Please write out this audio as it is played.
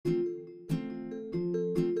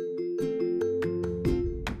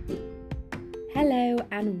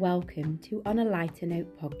and welcome to On a Lighter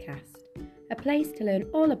Note podcast, a place to learn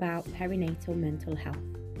all about perinatal mental health.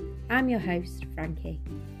 I'm your host, Frankie,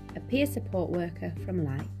 a peer support worker from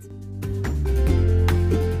Light.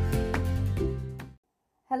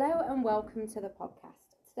 Hello and welcome to the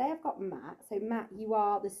podcast. Today I've got Matt. So Matt, you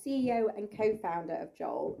are the CEO and co-founder of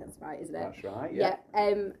Joel. That's right, isn't it? That's right, yeah.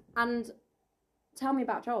 And tell me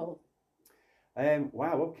about Joel.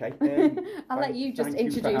 Wow, okay. I'll let you just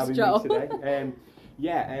introduce Joel.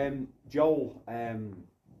 Joel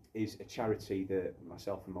is a charity that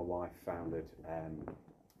myself and my wife founded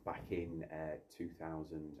back in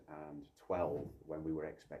 2012 when we were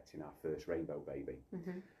expecting our first rainbow baby.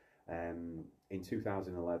 Mm-hmm. In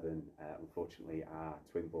 2011, unfortunately, our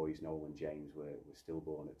twin boys, Noel and James, were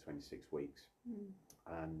stillborn at 26 weeks. Mm.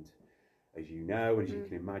 And as you know, as you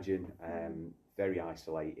can imagine, very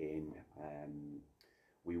isolating.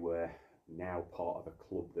 We were now part of a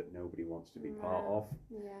club that nobody wants to be part of.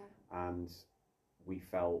 Yeah. And we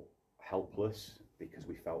felt helpless because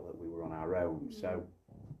we felt that we were on our own. So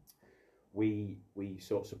we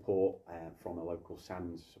sought support from a local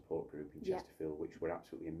SANS support group in Chesterfield, which were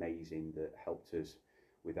absolutely amazing, that helped us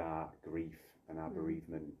with our grief and our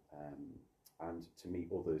bereavement, and to meet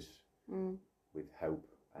others with hope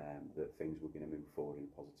that things were going to move forward in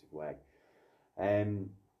a positive way.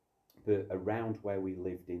 But around where we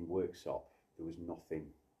lived in Worksop, there was nothing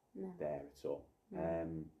there at all.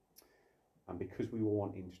 And because we were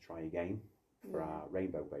wanting to try again for our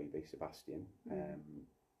rainbow baby, Sebastian,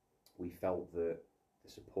 we felt that the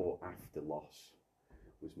support after loss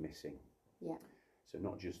was missing. Yeah. So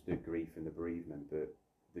not just the grief and the bereavement, but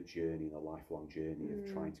the journey, the lifelong journey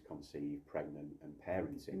of trying to conceive, pregnant and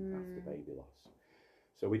parenting after baby loss.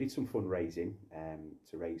 So we did some fundraising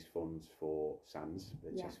to raise funds for SANS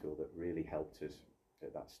at Chesterfield that really helped us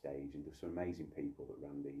at that stage, and there were some amazing people that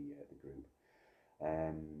ran the group.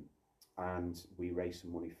 And we raised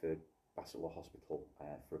some money for Bachelor Hospital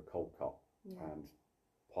for a cold cot, and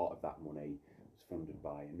part of that money was funded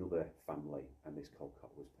by another family, and this cold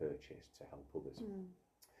cot was purchased to help others.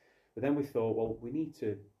 But then we thought, well, we need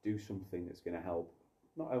to do something that's going to help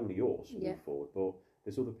not only us move forward, but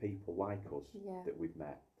there's other people like us that we've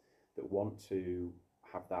met that want to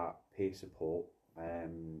have that peer support,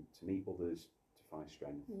 to meet others, to find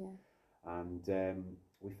strength. And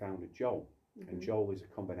we founded Joel. And Joel is a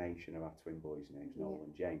combination of our twin boys' names, Noel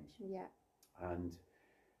and James. And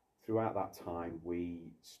throughout that time,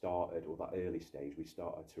 we started, or that early stage, we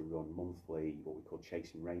started to run monthly, what we call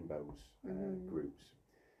Chasing Rainbows groups.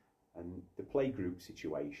 And the playgroup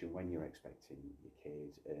situation, when you're expecting your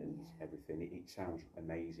kids and everything, it sounds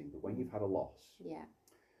amazing. But when you've had a loss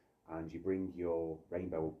and you bring your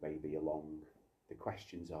rainbow baby along, the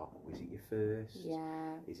questions are, is it your first?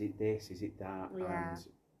 Is it this? Is it that? And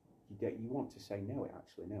you want to say, no, it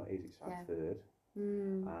is. It's our third.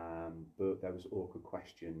 But those awkward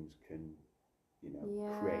questions can,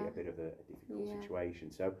 create a bit of a difficult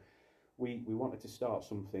situation. So we wanted to start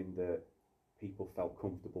something that people felt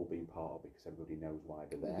comfortable being part of, because everybody knows why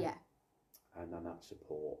they're there. And then that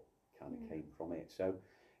support kind of came from it. So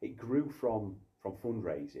it grew from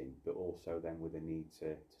fundraising, but also then with a need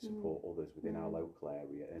to support others within our local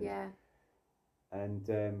area. And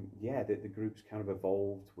the group's kind of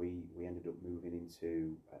evolved. We ended up moving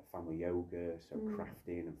into family yoga, so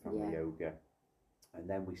crafting and family yoga. And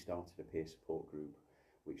then we started a peer support group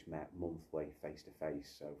which met monthly face to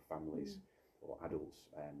face, so families or adults,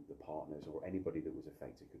 the partners or anybody that was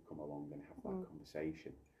affected could come along and have that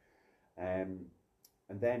conversation. And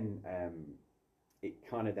then it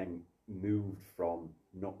kind of then moved from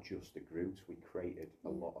not just the groups. We created a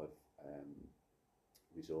lot of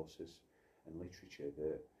resources and literature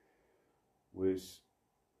that was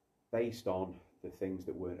based on the things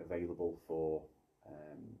that weren't available for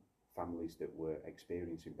families that were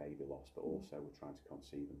experiencing baby loss, but also were trying to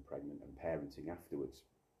conceive and pregnant and parenting afterwards.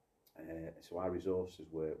 So our resources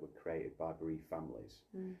were created by bereaved families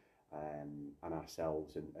and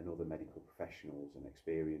ourselves and other medical professionals and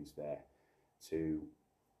experience there to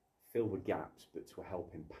fill the gaps, but to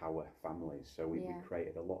help empower families. So we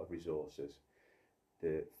created a lot of resources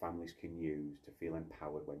that families can use to feel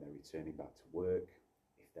empowered when they're returning back to work,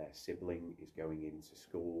 if their sibling is going into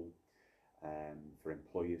school, for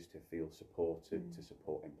employers to feel supported, to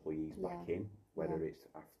support employees back in, whether it's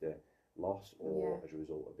after loss or as a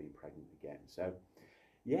result of being pregnant again. So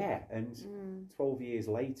 12 years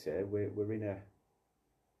later, we're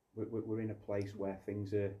in a place where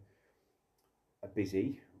things are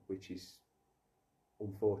busy, which is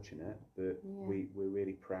unfortunate, but we're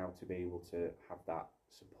really proud to be able to have that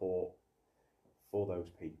support for those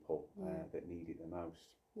people that need it the most.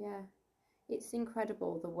 it's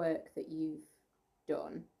incredible the work that you've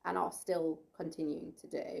done and are still continuing to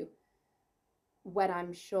do, when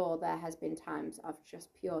I'm sure there has been times of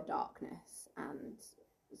just pure darkness and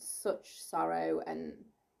such sorrow and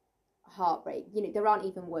heartbreak. You know, there aren't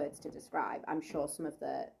even words to describe, I'm sure, some of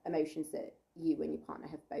the emotions that you and your partner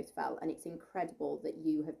have both felt, and it's incredible that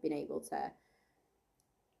you have been able to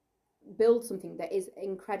build something that is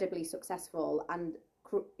incredibly successful and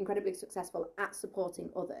incredibly successful at supporting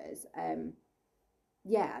others.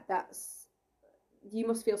 That's, you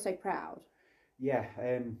must feel so proud. Yeah,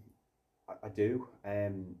 I do.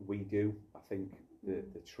 We do. I think the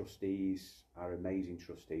trustees are amazing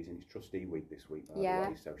trustees, and it's Trustee Week this week, by the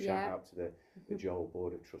way. So shout out to the Joel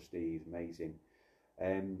Board of Trustees, amazing.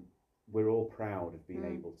 We're all proud of being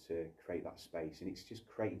able to create that space, and it's just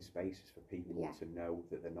creating spaces for people to know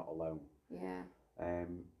that they're not alone.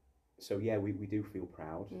 So yeah, we do feel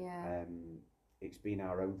proud. It's been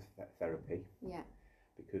our own therapy.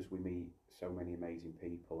 Because we meet so many amazing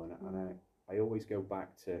people, and I always go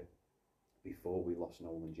back to before we lost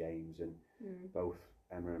Noel and James, and both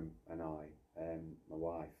Emma and I, my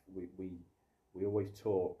wife, we always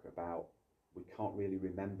talk about, we can't really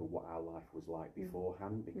remember what our life was like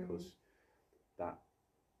beforehand, because that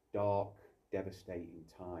dark, devastating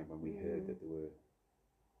time when we heard that there were,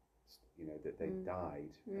 you know, that they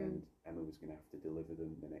died, and Emma was going to have to deliver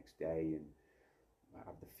them the next day and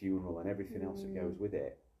have the funeral and everything else that goes with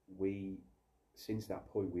it. Since that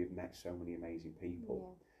point, we've met so many amazing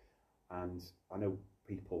people, and I know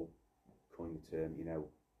people coin the term, you know,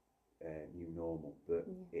 new normal, but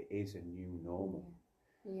it is a new normal,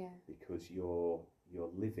 because you're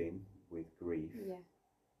living with grief,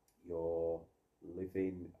 you're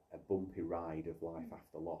living a bumpy ride of life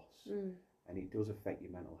after loss, and it does affect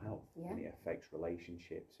your mental health, and it affects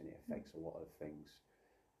relationships, and it affects a lot of things.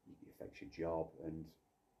 It affects your job and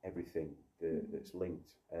everything that's linked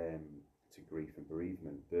to grief and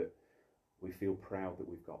bereavement. But we feel proud that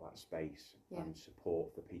we've got that space and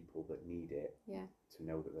support for people that need it, to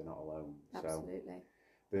know that they're not alone. Absolutely.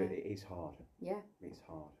 But it is hard. It's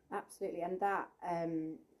hard. Absolutely. And that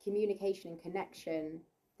communication and connection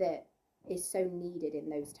that is so needed in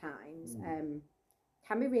those times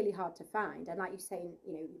can be really hard to find. And like you say,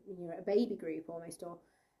 you know, when you're at a baby group almost, or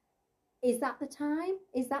is that the time?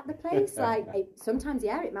 Is that the place? Like, sometimes,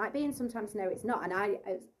 it might be, and sometimes, no, it's not. And I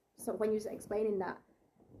so when you was explaining that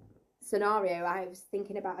scenario, I was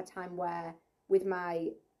thinking about a time where, with my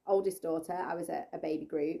oldest daughter, I was at a baby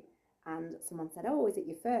group, and someone said, "Oh, is it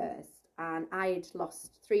your first?" And I'd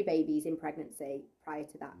lost 3 babies in pregnancy prior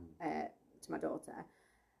to that, to my daughter.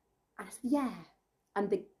 And I said, "Yeah." And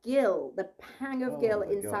the pang of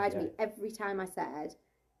guilt inside me every time I said,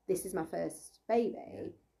 "This is my first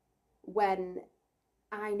baby," when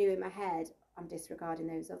I knew in my head, I'm disregarding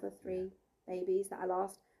those other 3 babies that I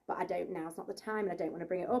lost, but I don't, now's not the time, and I don't want to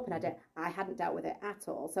bring it up, and I hadn't dealt with it at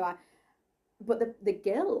all. So but the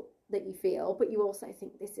guilt that you feel, but you also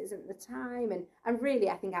think this isn't the time, and really,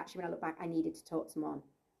 I think actually when I look back, I needed to talk to someone,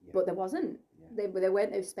 but there wasn't, there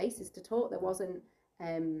weren't those spaces to talk, there wasn't,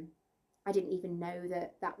 I didn't even know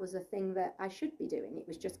that was a thing that I should be doing. It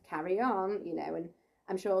was just carry on, you know, and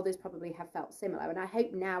I'm sure others probably have felt similar. And I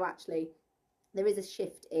hope now actually there is a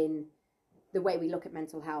shift in the way we look at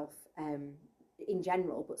mental health in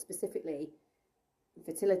general, but specifically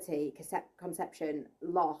fertility, conception,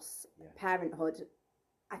 loss, parenthood.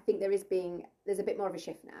 I think there's a bit more of a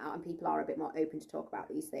shift now, and people are a bit more open to talk about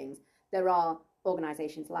these things. There are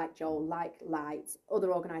organisations like Joel, like Light,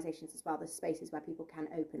 other organisations as well. There's spaces where people can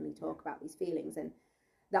openly talk about these feelings, and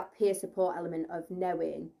that peer support element of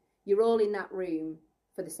knowing you're all in that room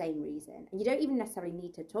for the same reason, and you don't even necessarily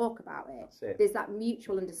need to talk about it. That's it. There's that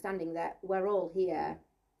mutual understanding that we're all here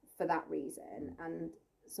for that reason, and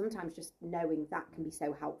sometimes just knowing that can be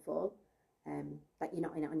so helpful, that you're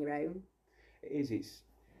not in it on your own. It is.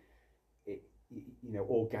 You know,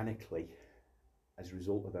 organically, as a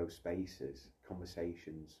result of those spaces,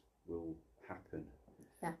 conversations will happen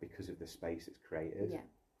because of the space that's created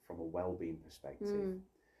from a well-being perspective.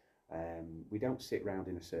 We don't sit round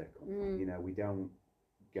in a circle. You know, we don't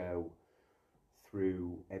go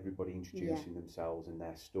through everybody introducing themselves and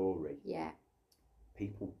their story.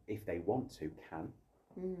 People, if they want to, can,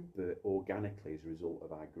 but organically, as a result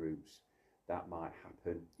of our groups, that might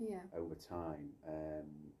happen over time.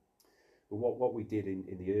 But what we did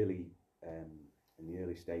in the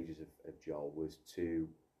early stages of Joel was to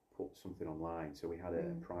put something online. So we had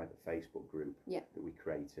a private Facebook group that we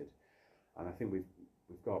created, and I think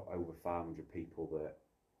we've got over 500 people that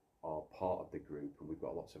are part of the group, and we've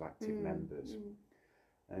got lots of active members.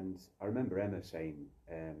 And I remember Emma saying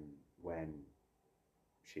when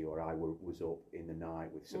she or I was up in the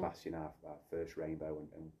night with Sebastian, our first rainbow,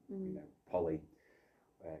 and you know, Polly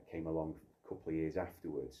came along a couple of years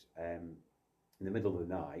afterwards. In the middle of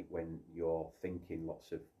the night, when you're thinking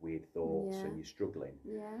lots of weird thoughts and you're struggling,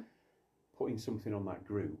 putting something on that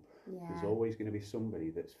group, there's always going to be somebody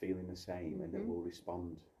that's feeling the same and that will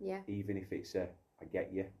respond, even if it's a I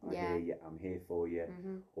get you, I hear you, I'm here for you,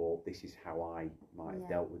 or this is how I might have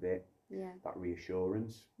dealt with it. That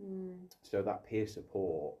reassurance. So that peer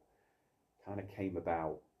support kind of came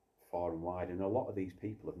about far and wide, and a lot of these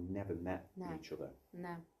people have never met each other.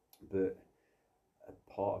 But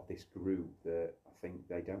a part of this group that I think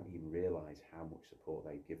they don't even realise how much support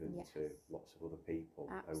they've given to lots of other people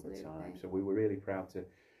over time. So we were really proud to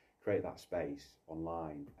create that space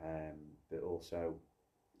online, but also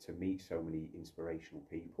to meet so many inspirational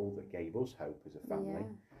people that gave us hope as a family,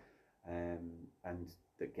 and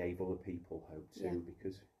that gave other people hope too,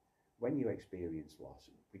 because when you experience loss,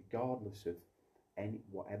 regardless of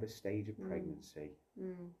whatever stage of pregnancy,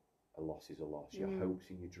 a loss is a loss. Your hopes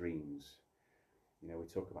and your dreams, you know, we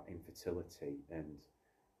talk about infertility and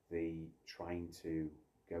the trying to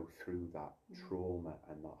go through that trauma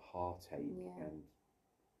and that heartache and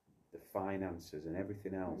the finances and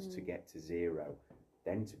everything else to get to zero,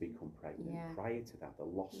 then to become pregnant. Prior to that, the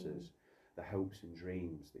losses, the hopes and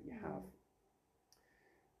dreams that you have,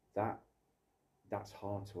 that's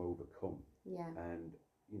hard to overcome. And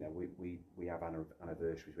you know, we have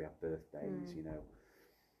anniversaries, we have birthdays, you know,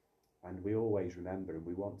 and we always remember, and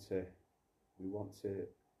we want to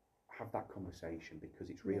have that conversation because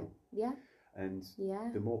it's real. And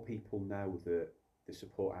the more people know that the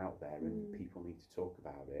support out there and people need to talk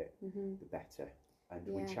about it, the better. And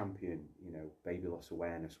we champion, you know, Baby Loss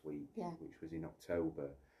Awareness Week, which was in October,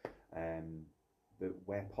 but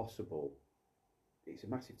where possible, it's a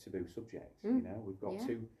massive taboo subject. You know, we've got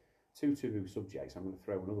two taboo subjects. I'm going to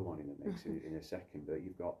throw another one in the mix in a second, but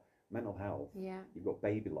you've got mental health, you've got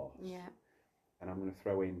baby loss, and I'm going to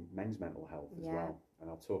throw in men's mental health as well. And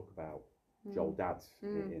I'll talk about Joel Dads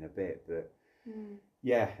in a bit, but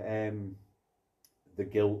the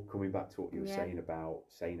guilt, coming back to what you were saying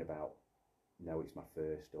about no, it's my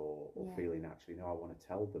first, or feeling actually no, I want to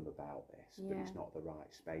tell them about this, but it's not the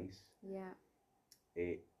right space.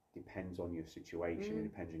 It depends on your situation, it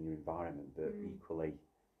depends on your environment, but equally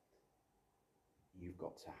you've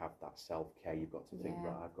got to have that self-care. You've got to think,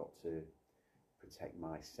 right, I've got to protect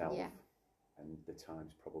myself, and the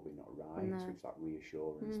time's probably not right. So it's that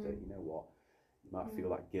reassurance that, you know what, you might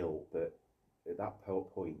feel that guilt, but at that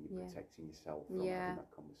point you're protecting yourself from having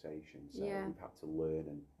that conversation. So we've had to learn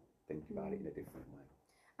and think about it in a different way.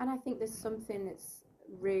 And I think there's something that's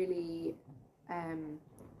really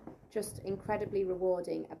just incredibly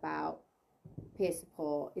rewarding about peer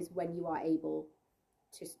support is when you are able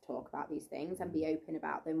to talk about these things and be open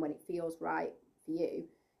about them when it feels right for you,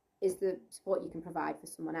 is the support you can provide for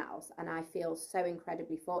someone else. And I feel so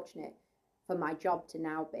incredibly fortunate for my job to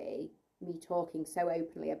now be me talking so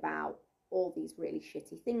openly about all these really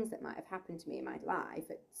shitty things that might have happened to me in my life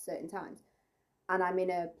at certain times. And I'm in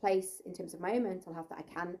a place in terms of my own mental health that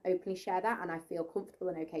I can openly share that, and I feel comfortable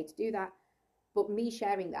and okay to do that. But me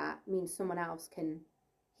sharing that means someone else can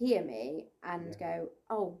hear me and go,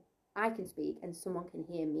 oh, I can speak and someone can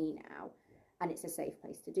hear me now, and it's a safe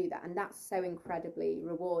place to do that. And that's so incredibly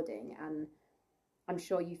rewarding, and I'm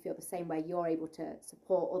sure you feel the same way. You're able to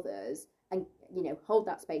support others and, you know, hold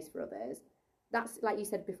that space for others. That's, like you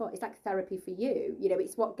said before, it's like therapy for you. You know,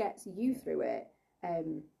 it's what gets you through it,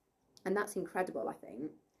 and that's incredible, I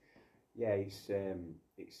think. Yeah, it's a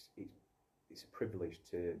privilege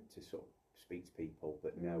to sort of speak to people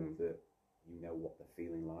that know that you know what they're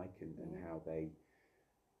feeling like and how they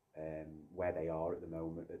where they are at that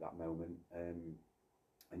moment, and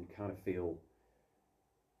you kind of feel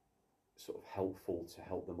sort of helpful to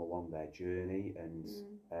help them along their journey and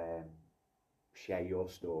share your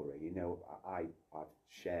story. You know, I've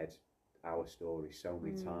shared our story so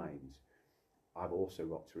many times. I've also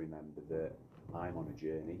got to remember that I'm on a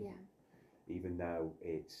journey, even though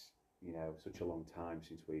it's, you know, such a long time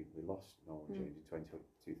since we lost Norman James in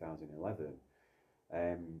 2011.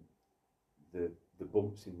 The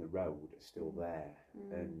bumps in the road are still there,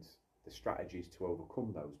 and the strategies to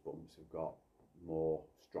overcome those bumps have got more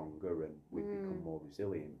stronger, and we've become more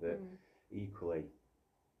resilient. But equally,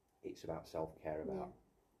 it's about self-care. About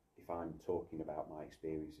if I'm talking about my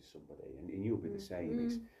experience as somebody, and you'll be the same.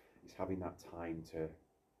 It's having that time to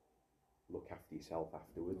look after yourself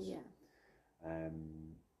afterwards.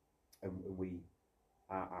 And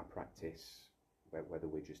our practice, whether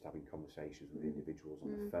we're just having conversations with individuals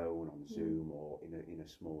on the phone, on Zoom, or in a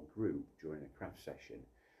small group during a craft session,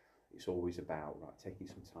 it's always about taking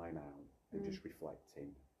some time out and just reflecting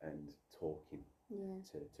and talking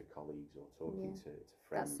to colleagues or talking to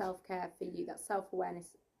friends. That self-care for you, that self-awareness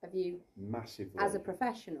of you massively as a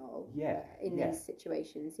professional in these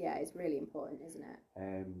situations, is really important, isn't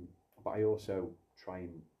it? But I also try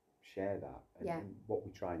and share that, and what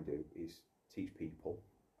we try and do is teach people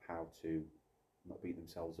how to not beat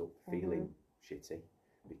themselves up for feeling shitty,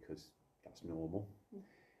 because that's normal.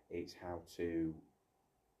 It's how to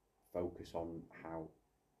focus on how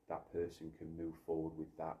that person can move forward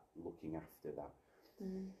with that, looking after that,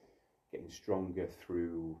 getting stronger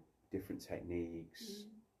through different techniques,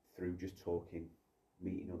 through just talking,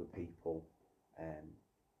 meeting other people,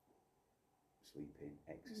 sleeping,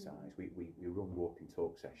 exercise. We run walk and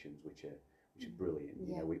talk sessions, which are brilliant.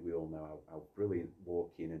 You know, we all know how brilliant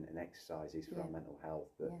walking and exercise is for our mental health,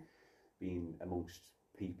 but being amongst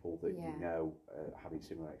people that you know having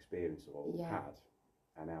similar experience or had,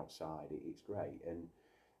 and outside, it's great. And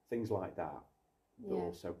things like that, but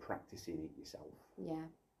also practicing it yourself.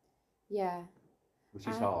 Which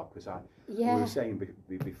is hard, because we were saying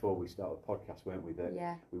before we started the podcast, weren't we,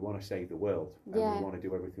 that we want to save the world and we want to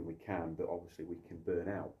do everything we can, but obviously we can burn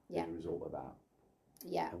out as a result of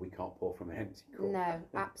that. And we can't pour from an empty cup. No,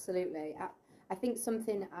 absolutely. I think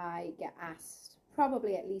something I get asked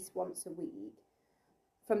probably at least once a week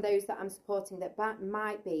from those that I'm supporting that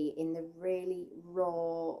might be in the really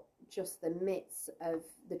raw, just the midst of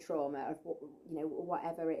the trauma of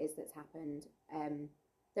whatever it is that's happened.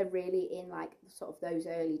 They're really in like sort of those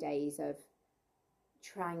early days of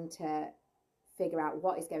trying to figure out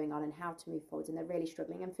what is going on and how to move forward, and they're really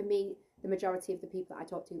struggling. And for me, the majority of the people that I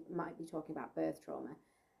talk to might be talking about birth trauma,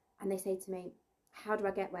 and they say to me, how do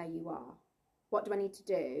I get where you are? What do I need to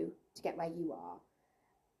do to get where you are?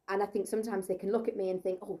 And I think sometimes they can look at me and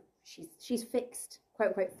think, oh, she's fixed, quote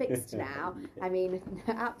unquote, fixed now. I mean,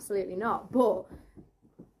 absolutely not. But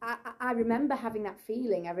I remember having that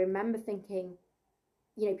feeling. I remember thinking,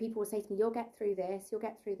 people will say to me, you'll get through this. And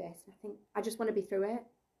I think, I just want to be through it.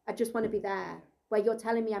 I just want to be there where you're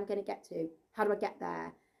telling me I'm going to get to. How do I get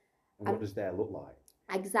there? And what does there look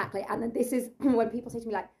like? Exactly. And then this is when people say to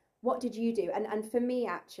me, like, what did you do? And for me,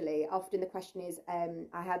 actually, often the question is,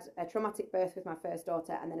 I had a traumatic birth with my first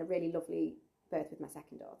daughter and then a really lovely birth with my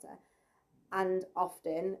second daughter. And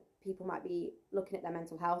often people might be looking at their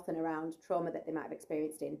mental health and around trauma that they might have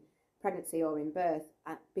experienced in pregnancy or in birth,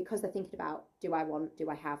 because they're thinking about, do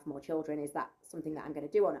I have more children? Is that something that I'm going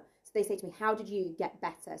to do or not? So they say to me, how did you get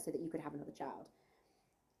better so that you could have another child?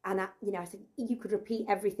 And I said, you could repeat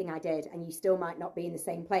everything I did and you still might not be in the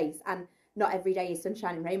same place. And not every day is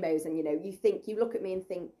sunshine and rainbows. And, you look at me and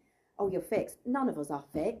think, oh, you're fixed. None of us are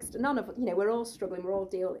fixed. None of, we're all struggling. We're all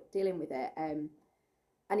dealing with it. And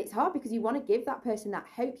it's hard because you want to give that person that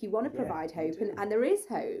hope. You want to provide hope. And there is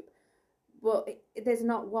hope. But there's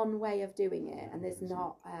not one way of doing it. And there's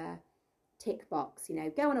not a tick box,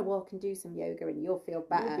 go on a walk and do some yoga and you'll feel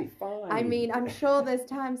better. You'll be fine. I mean, I'm sure there's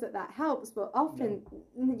times that helps, but often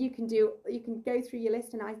you can go through your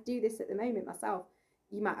list, and I do this at the moment myself.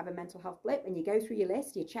 You might have a mental health blip and you go through your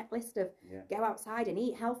checklist of go outside and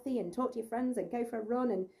eat healthy and talk to your friends and go for a run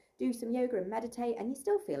and do some yoga and meditate, and you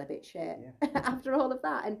still feel a bit shit after all of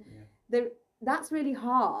that. And that's really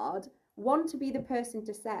hard. One, to be the person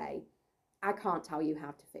to say, I can't tell you how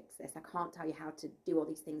to fix this. I can't tell you how to do all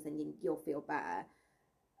these things and you'll feel better.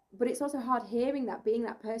 But it's also hard hearing that, being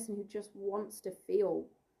that person who just wants to feel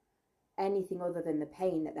anything other than the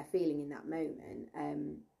pain that they're feeling in that moment.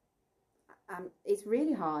 It's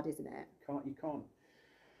really hard, isn't it?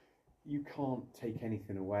 You can't take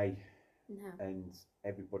anything away. No. And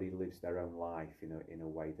everybody lives their own life in a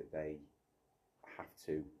way that they have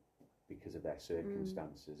to because of their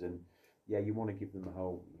circumstances. And you want to give them the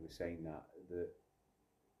hope. You were saying that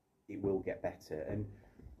it will get better,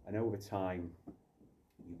 and over time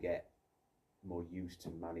you get more used to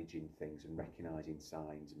managing things and recognising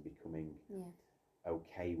signs and becoming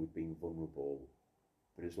okay with being vulnerable.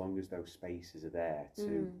 But as long as those spaces are there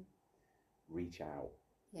to reach out,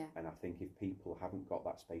 and I think if people haven't got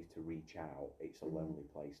that space to reach out, it's a lonely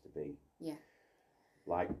place to be.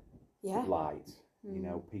 Like light,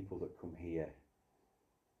 people that come here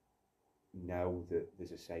know that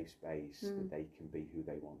there's a safe space, that they can be who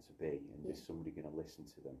they want to be, and there's somebody going to listen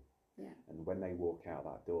to them. And when they walk out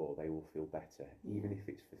that door, they will feel better, even if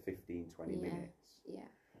it's for 15, 20 minutes.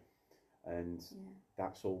 And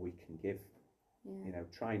that's all we can give.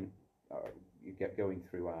 Try and you get going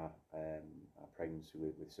through our pregnancy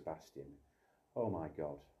with Sebastian. Oh my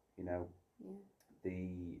God,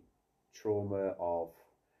 the trauma of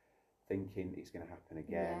thinking it's going to happen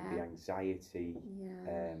again, the anxiety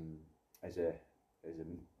as a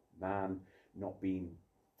man, not being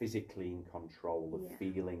physically in control of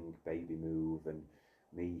feeling baby move, and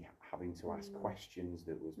me having to ask questions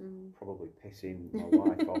that was probably pissing my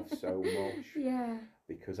wife off so much,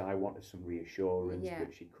 because I wanted some reassurance,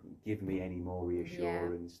 but she couldn't give me any more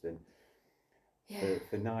reassurance than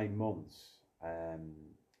for 9 months.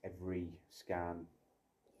 Every scan,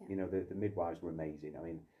 you know, the midwives were amazing. I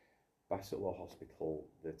mean, Bassetlaw Hospital,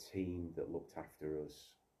 the team that looked after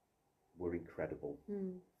us were incredible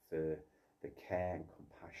for the care and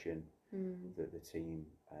compassion that the team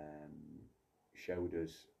showed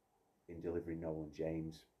us in delivering Noel and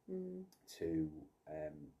James, to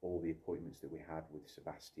all the appointments that we had with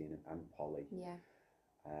Sebastian and Polly.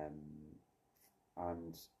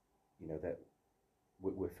 And, you know, that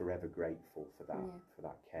we're forever grateful for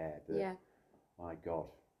that care. That, my God,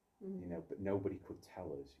 you know, but nobody could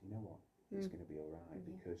tell us, you know what, it's going to be all right,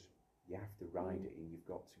 because you have to ride it, and you've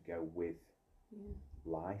got to go with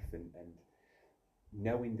life, and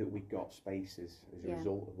knowing that we got spaces as a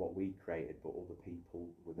result of what we created, but other people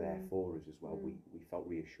were there for us as well. We felt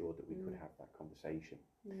reassured that we could have that conversation.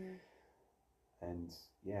 And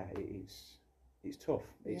it's tough.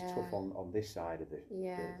 It's tough on this side of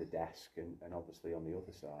the desk, and obviously on the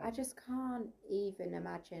other side. I just can't even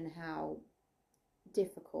imagine how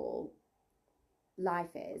difficult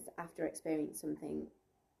life is after experiencing something,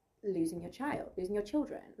 losing your child, losing your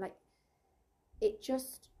children. Like, it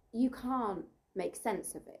just, you can't make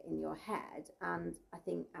sense of it in your head. And I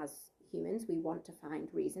think as humans, we want to find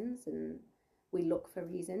reasons, and we look for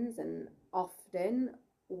reasons, and often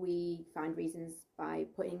we find reasons by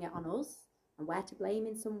putting it on us and we're to blame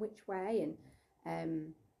in some which way.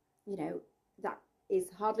 And you know, that is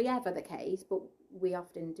hardly ever the case, but we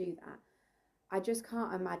often do that. I just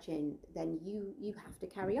can't imagine then you have to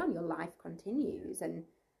carry on, your life continues, and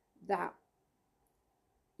that,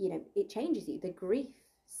 you know, it changes you. The grief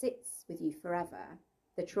sits with you forever.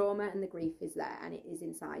 The trauma and the grief is there, and it is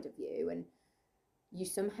inside of you, and you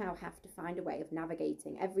somehow have to find a way of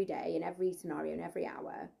navigating every day and every scenario and every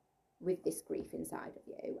hour with this grief inside of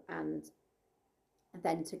you. And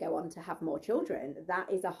then to go on to have more children, that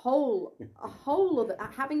is a whole other,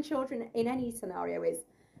 having children in any scenario is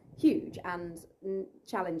huge and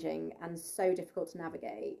challenging and so difficult to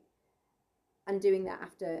navigate, and doing that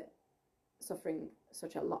after suffering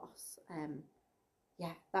such a loss,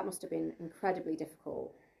 that must have been incredibly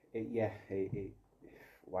difficult.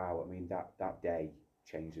 Wow, I mean, that day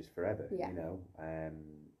changes forever. You know,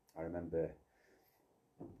 I remember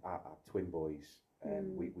our twin boys,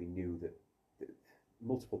 we knew that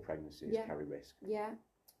multiple pregnancies carry risk,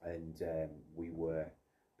 and we were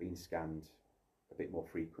being scanned a bit more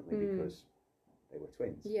frequently because they were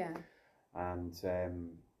twins. And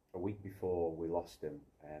a week before we lost them,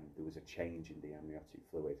 there was a change in the amniotic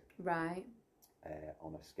fluid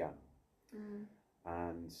on a scan,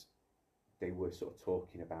 and they were sort of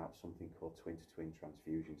talking about something called twin-to-twin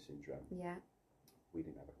transfusion syndrome. We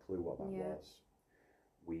didn't have a clue what that was.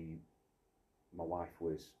 My wife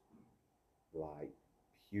was like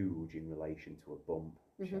huge in relation to a bump.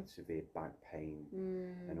 She had severe back pain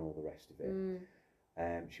and all the rest of it.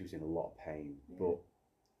 She was in a lot of pain, but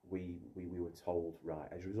we were told, right,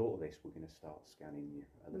 as a result of this, we're going to start scanning you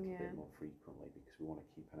a little bit more frequently, because we want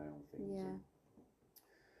to keep an eye on things. And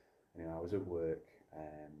you know, I was at work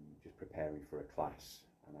just preparing for a class,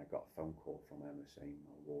 and I got a phone call from Emma saying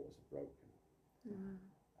my waters are broken.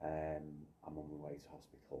 I'm on my way to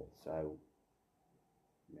hospital. So,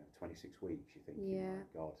 you know, 26 weeks, you're thinking, my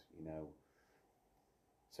God, you know.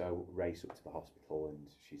 So race up to the hospital, and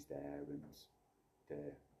she's there, and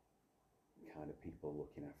the kind of people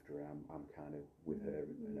looking after her, I'm kind of with her,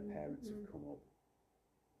 and her parents have come up,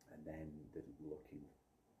 and then they're looking,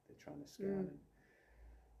 they're trying to scan,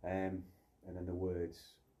 and then the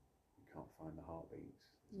words, you can't find the heartbeats,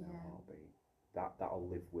 there's no heartbeat. That'll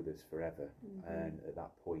live with us forever. And at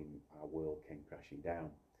that point, our world came crashing down.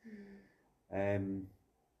 And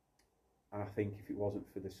I think if it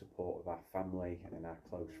wasn't for the support of our family and our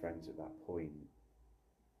close friends at that point,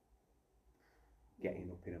 getting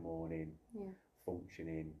up in the morning,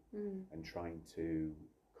 functioning, and trying to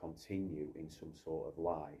continue in some sort of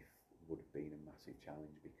life would have been a massive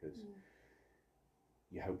challenge, because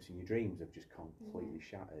your hopes and your dreams have just completely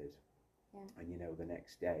shattered. And you know, the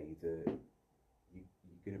next day, you're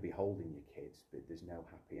going to be holding your kids, but there's no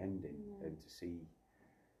happy ending. And to see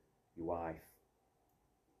your wife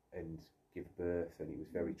and give birth, and it was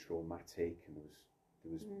very traumatic, and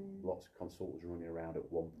there was lots of consultants running around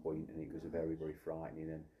at one point, and it was very, very frightening.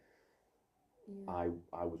 And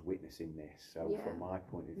I was witnessing this, so from my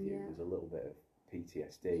point of view, there's a little bit of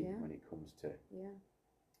PTSD when it comes to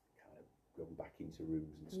kind of gone back into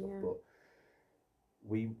rooms and stuff. Yeah. But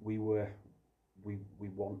we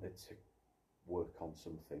wanted to work on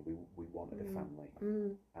something. We wanted a family,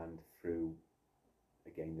 and through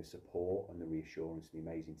again the support and the reassurance and the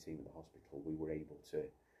amazing team at the hospital, we were able to,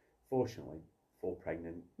 fortunately, fall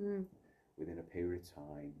pregnant within a period of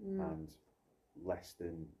time, and less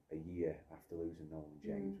than a year after losing Noel and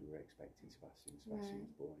James, we were expecting Sebastian. Sebastian was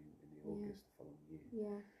born in the August the following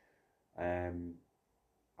year.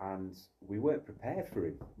 And we weren't prepared for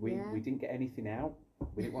him. We didn't get anything out.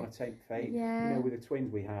 We didn't want to take fate. You know, with the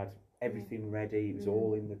twins, we had everything ready. It was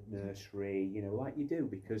all in the nursery, you know, like you do,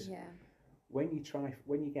 because when you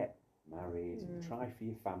get married and try for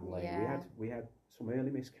your family, we had some early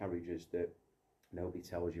miscarriages that nobody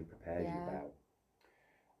tells you and prepares you about.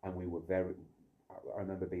 And we were I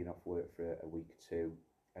remember being off work for a week or two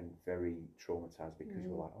and very traumatized because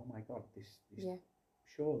we're like, oh my God, this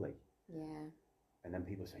surely. Yeah. And then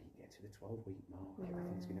people say, you get to the 12-week mark,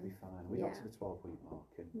 everything's going to be fine. We got to the 12-week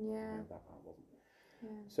mark, and that wasn't.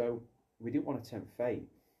 Yeah. So we didn't want to tempt fate.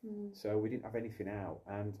 So we didn't have anything out.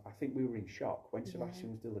 And I think we were in shock. When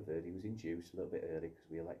Sebastian was delivered, he was induced a little bit early because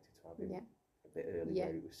we elected to have him a bit early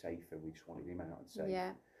where it was safer. We just wanted him out and safe.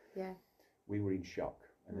 Yeah. We were in shock.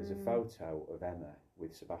 And there's a photo of Emma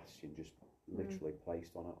with Sebastian just literally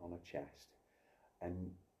placed on her chest.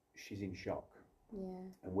 And she's in shock. Yeah.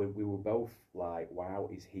 And we were both like, wow,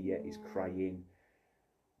 he's here, he's crying.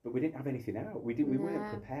 But we didn't have anything out. We weren't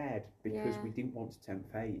prepared because we didn't want to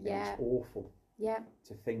tempt fate. Yeah. And it's awful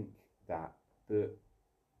to think that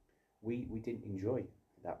we didn't enjoy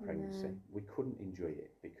that pregnancy. No. We couldn't enjoy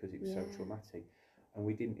it because it was so traumatic. And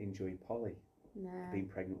we didn't enjoy Polly. No. Being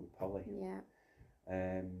pregnant with Polly. Yeah.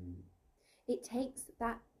 It takes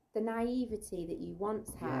the naivety that you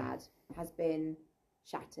once had has been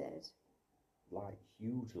shattered. Like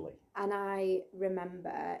hugely. And I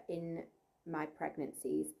remember in my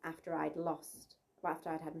pregnancies, after I'd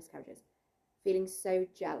had miscarriages, feeling so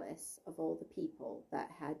jealous of all the people that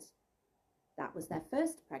was their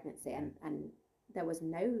first pregnancy, and there was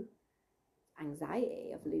no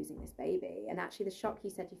anxiety of losing this baby. And actually the shock you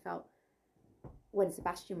said you felt when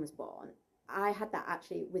Sebastian was born, I had that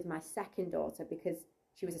actually with my second daughter, because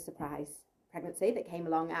she was a surprise pregnancy that came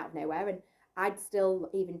along out of nowhere, and I'd still,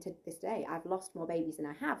 even to this day, I've lost more babies than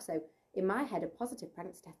I have. So in my head, a positive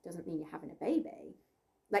pregnancy test doesn't mean you're having a baby,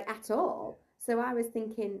 like at all. So I was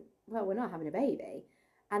thinking, well, we're not having a baby.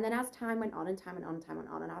 And then as time went on and time went on and time went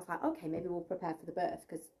on, and I was like, okay, maybe we'll prepare for the birth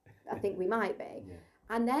because I think we might be. Yeah.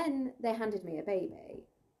 And then they handed me a baby,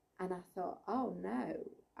 and I thought, oh no,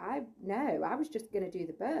 I was just going to do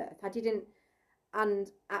the birth. I didn't.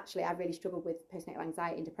 And actually, I really struggled with postnatal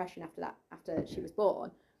anxiety and depression after she was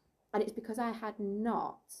born. And it's because I had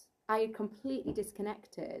completely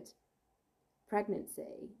disconnected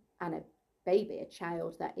pregnancy and a baby, a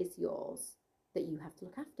child that is yours, that you have to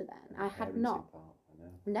look after then. I had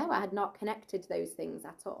not connected those things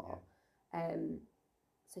at all. Yeah.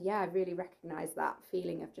 So yeah, I really recognise that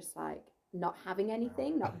feeling of just like not having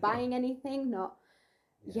anything, not buying anything, not,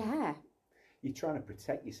 You're trying to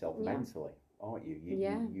protect yourself mentally, aren't you?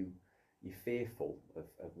 You're fearful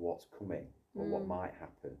of what's coming or what might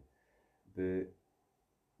happen. But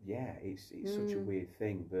yeah, it's such a weird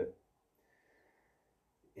thing, but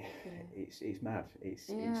it's mad. It's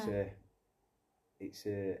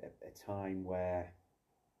a time where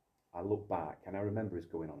I look back and I remember us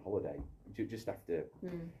going on holiday just after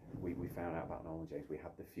we found out about Noel and James. We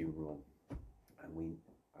had the funeral, and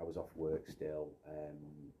I was off work still.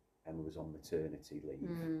 Emma was on maternity leave,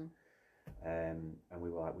 and we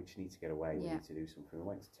were like, we just need to get away. We need to do something. We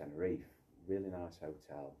went to Tenerife, really nice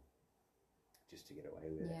hotel, just to get away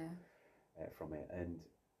with it, from it. And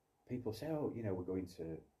people say, oh, we're going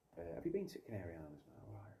to, have you been to Canary Islands?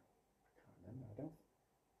 Oh, I can't remember, I don't.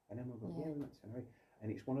 And then we'll go, we went to Tenerife. And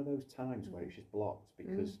it's one of those times where it's just blocked,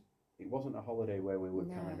 because it wasn't a holiday where we were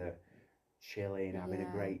kind of chilling, having a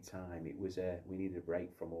great time. It was we needed a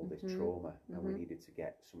break from all this trauma, and we needed to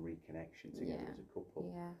get some reconnection together as a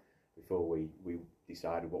couple before we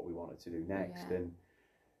decided what we wanted to do next. And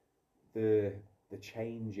the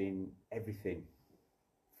change in everything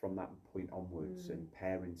from that point onwards, and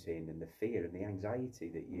parenting, and the fear and the anxiety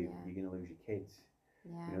that you're going to lose your kids.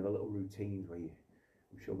 The little routines where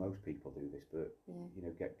I'm sure most people do this, but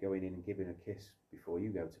going in and giving a kiss before you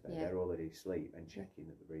go to bed. They're already asleep, and checking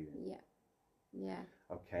that they're breathing.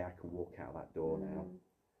 Okay, I can walk out that door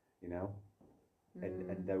now.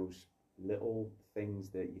 And those little things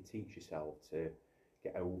that you teach yourself to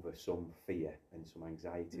get over some fear and some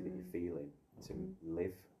anxiety that you're feeling, to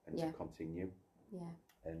live and to continue.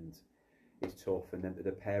 And it's tough. And then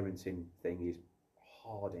the parenting thing is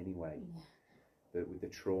hard anyway. Yeah. But with the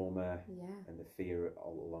trauma Yeah. and the fear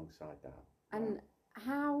all alongside that. And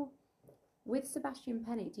how, with Sebastian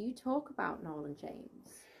Penny, do you talk about Noel and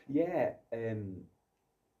James? Yeah,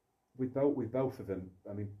 with both of them.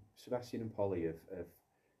 I mean, Sebastian and Polly have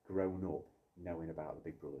grown up knowing about the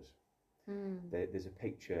Big Brothers. There's a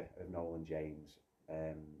picture of Noel and James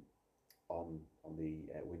on the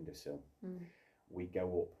windowsill. We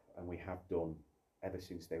go up, and we have done ever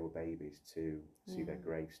since they were babies, to see their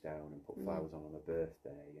gravestone and put flowers on their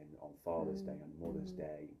birthday, and on Father's Day, on Mother's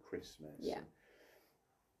Day, Christmas. Yeah.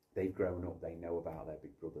 They've grown up, they know about their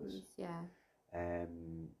Big Brothers. Yeah.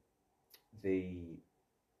 The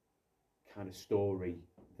kind of story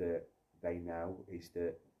that they know is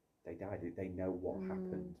that they died. They know what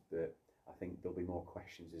happened, but I think there'll be more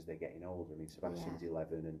questions as they're getting older. I mean, Sebastian's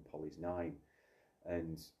 11 and Polly's 9,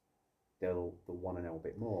 and they'll want to know a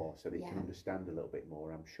bit more, so they can understand a little bit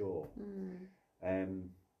more, I'm sure.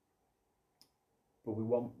 But we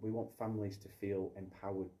want families to feel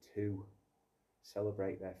empowered to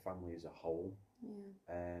celebrate their family as a whole.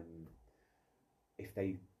 If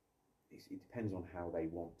they, it depends on how they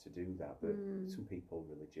want to do that. But some people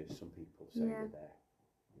are religious. Some people say that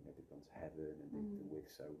they've gone to heaven and they're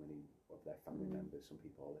with so many of their family members. Some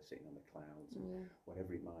people are sitting on the clouds, and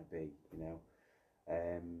whatever it might be, to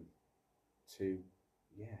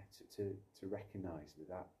recognise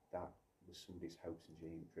that was somebody's hopes and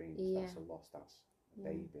dreams. That's a loss. That's a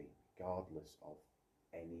baby, regardless of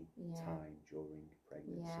any time during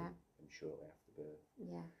pregnancy and shortly after birth.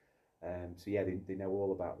 They know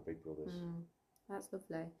all about the Big Brothers. That's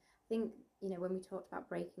lovely. I think, when we talked about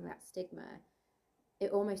breaking that stigma,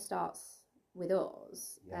 it almost starts with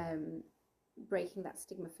us, breaking that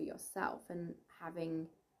stigma for yourself and having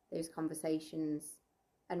those conversations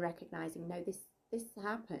and recognising, no, this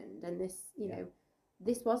happened, and this,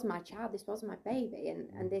 this was my child, this was my baby,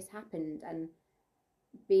 and this happened, and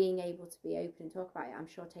being able to be open and talk about it, I'm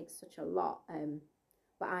sure takes such a lot.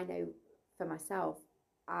 But I know for myself,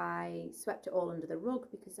 I swept it all under the rug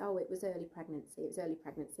because, it was early pregnancy,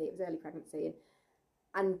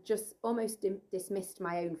 and just almost dismissed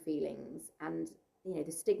my own feelings, and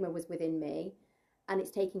the stigma was within me, and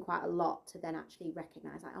it's taken quite a lot to then actually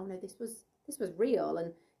recognise, like, oh no, this was real.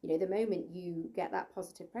 And the moment you get that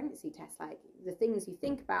positive pregnancy test, like the things you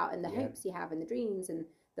think about and the hopes you have and the dreams and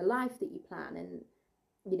the life that you plan, and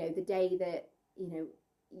the day that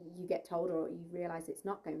you get told or you realise it's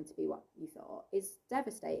not going to be what you thought, is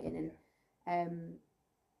devastating. And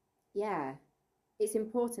it's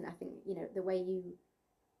important, I think, the way you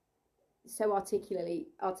so articulately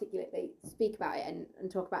speak about it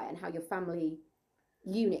and talk about it, and how your family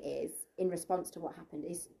unit is in response to what happened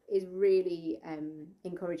is really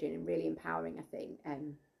encouraging and really empowering, I think. I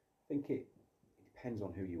think it depends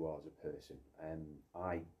on who you are as a person.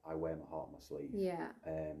 I wear my heart on my sleeve.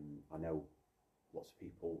 I know lots of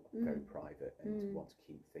people are very private and want to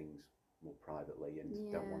keep things more privately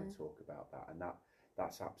and don't want to talk about that, and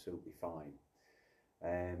that's absolutely fine.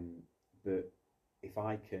 But if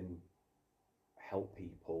I can help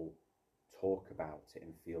people talk about it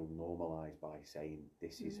and feel normalised by saying,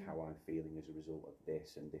 this is how I'm feeling as a result of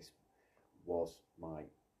this, and this was my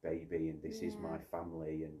baby, and this is my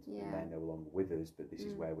family, and they're no longer with us, but this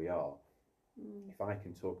is where we are. If I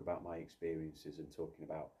can talk about my experiences and talking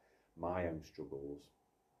about my own struggles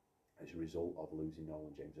as a result of losing Noel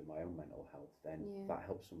and James and my own mental health, then that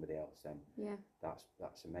helps somebody else, then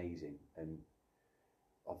that's amazing. And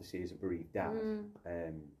obviously, as a bereaved dad,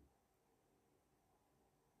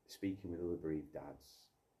 speaking with other bereaved dads,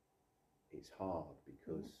 it's hard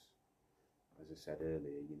because, as I said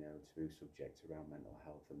earlier, taboo subjects around mental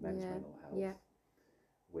health and men's mental health,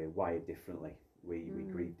 we're wired differently. We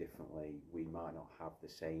grieve differently. We might not have the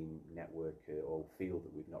same network or feel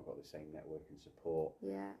that we've not got the same network and support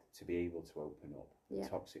to be able to open up.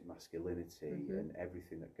 Toxic masculinity and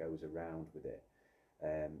everything that goes around with it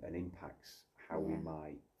and impacts how we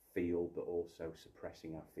might feel, but also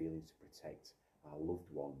suppressing our feelings to protect our loved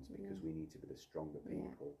ones because we need to be the stronger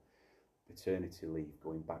people. Paternity leave,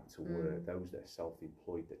 going back to work, those that are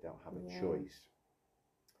self-employed that don't have a choice.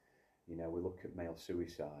 We look at male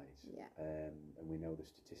suicides and we know the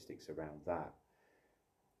statistics around that.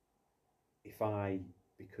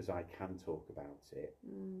 Because I can talk about it,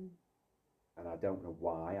 and I don't know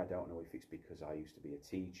why, I don't know if it's because I used to be a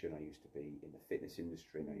teacher and I used to be in the fitness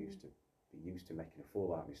industry and I used to be used to making a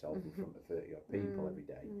fool out of myself in front of 30 odd people every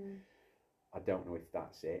day. I don't know if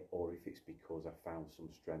that's it, or if it's because I found some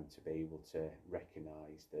strength to be able to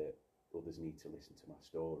recognise that others need to listen to my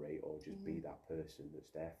story, or just be that person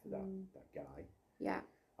that's there for that guy.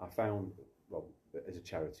 I found, well, as a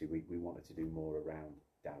charity, we wanted to do more around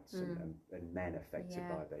dads and men affected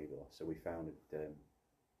by baby loss. So we founded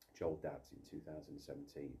Joel Dads in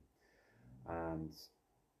 2017, and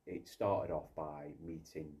it started off by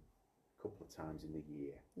meeting a couple of times in the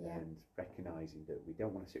year and recognising that we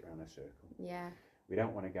don't want to sit around in a circle. We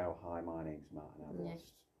don't want to go, hi, my name's Matt and I've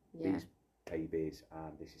lost these babies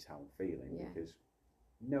and this is how I'm feeling, because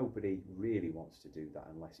nobody really wants to do that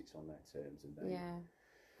unless it's on their terms. And they,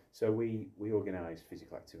 so we organise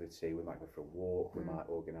physical activity. We might go for a walk, we might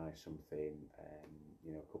organise something,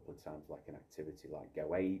 you know, a couple of times, like an activity like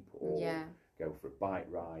Go Ape or go for a bike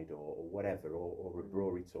ride or whatever, or a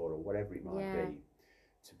brewery tour or whatever it might be,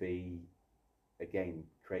 to be, again,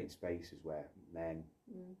 creating spaces where men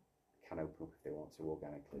can open up if they want to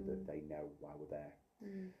organically, that they know why we're there.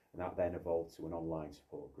 And that then evolved to an online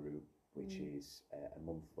support group, which is a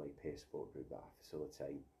monthly peer support group that I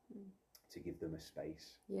facilitate to give them a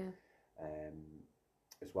space,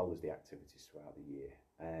 as well as the activities throughout the year,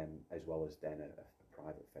 as well as then a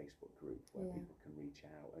private Facebook group where people can reach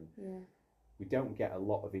out. And we don't get a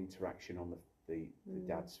lot of interaction on the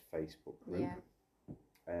Dad's Facebook group.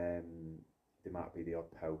 There might be the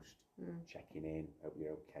odd post checking in, hope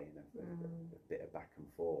you're okay, and a bit of back and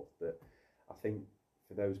forth. But I think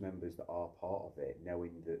for those members that are part of it,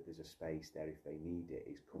 knowing that there's a space there if they need it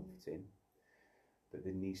is comforting. But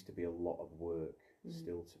there needs to be a lot of work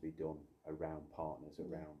still to be done around partners,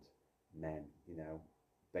 around men. You know,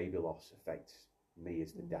 baby loss affects me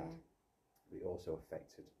as the dad, but it also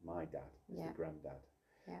affected my dad as the granddad.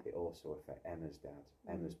 It also affected Emma's dad,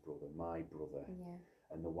 Emma's brother, my brother,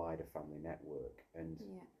 and the wider family network. And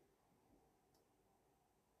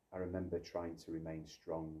I remember trying to remain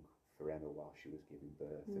strong for Emma while she was giving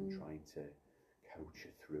birth and trying to coach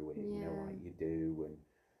her through it, you know, like you do.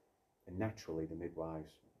 And naturally the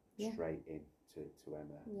midwives straight in to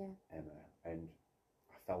Emma, and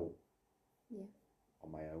I felt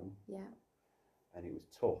on my own. And it was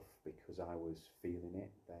tough because I was feeling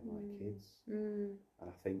it, they're my kids. And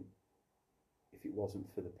I think if it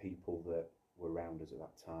wasn't for the people that were around us at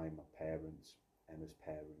that time, my parents, Emma's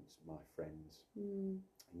parents, my friends, and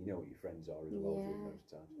you know what your friends are as well during those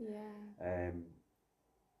times,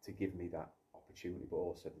 to give me that opportunity, but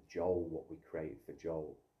also the Joel, what we created for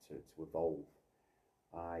Joel to evolve,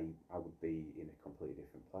 I would be in a completely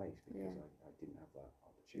different place because I didn't have that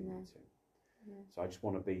opportunity to. So I just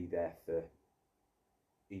want to be there for,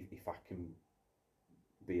 if I can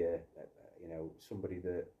be a you know, somebody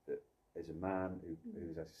that as a man who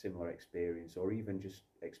has a similar experience, or even just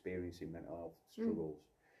experiencing mental health struggles,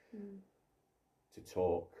 to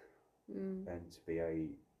talk and to be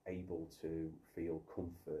able to feel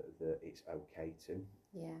comfort that it's okay to,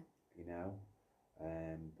 you know.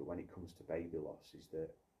 But when it comes to baby loss, is that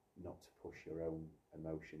not to push your own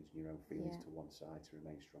emotions and your own feelings to one side, to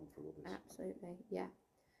remain strong for others. Absolutely,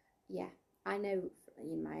 I know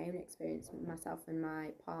in my own experience, myself and my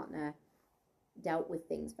partner dealt with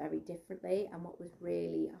things very differently, and what was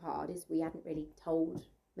really hard is we hadn't really told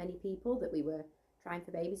many people that we were trying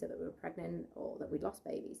for babies, or that we were pregnant, or that we'd lost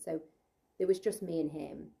babies. So there was just me and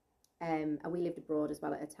him, and we lived abroad as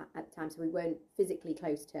well at the time, so we weren't physically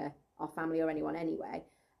close to our family or anyone anyway.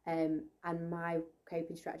 And my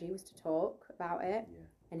coping strategy was to talk about it,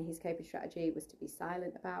 and his coping strategy was to be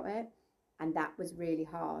silent about it. And that was really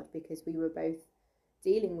hard because we were both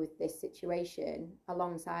dealing with this situation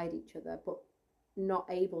alongside each other, but not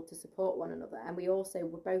able to support one another. And we also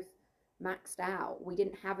were both maxed out. We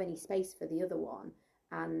didn't have any space for the other one.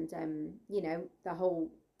 And, you know, the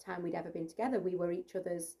whole time we'd ever been together, we were each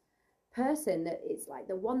other's person, that it's like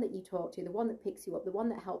the one that you talk to, the one that picks you up, the one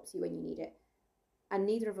that helps you when you need it. And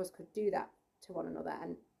neither of us could do that to one another.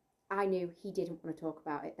 And I knew he didn't want to talk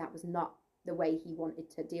about it. That was not the way he wanted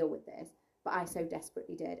to deal with this. But I so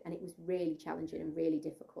desperately did, and it was really challenging and really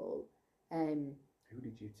difficult. Who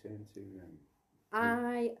did you turn to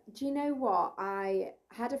then? Do you know what? I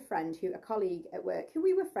had a friend, a colleague at work, who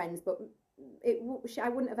we were friends, but I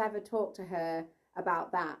wouldn't have ever talked to her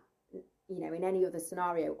about that, you know, in any other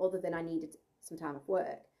scenario other than I needed some time off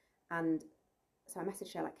work. And so I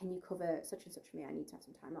messaged her, like, can you cover such and such for me? I need to have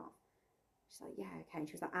some time off. She's like, yeah, okay. And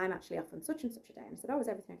she was like, I'm actually off on such and such a day. And I said, oh, is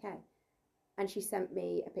everything okay? And she sent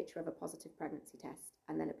me a picture of a positive pregnancy test,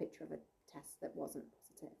 and then a picture of a test that wasn't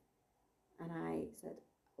positive. And I said,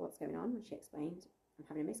 what's going on? And she explained, I'm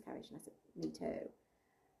having a miscarriage. And I said, me too.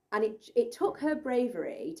 And it took her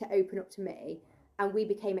bravery to open up to me, and we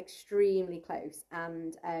became extremely close.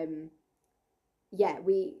 And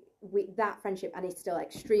we that friendship, and it's still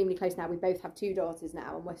extremely close now. We both have 2 daughters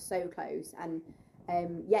now, and we're so close. And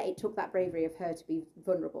it took that bravery of her to be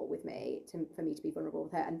vulnerable with me, for me to be vulnerable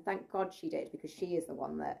with her. And thank God she did, because she is the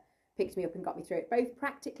one that picked me up and got me through it, both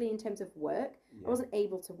practically in terms of work. Yeah. I wasn't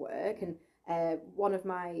able to work, and one of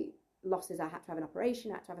my losses, I had to have an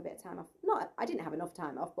operation, I had to have a bit of time off. I didn't have enough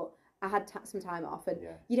time off, but I had some time off, and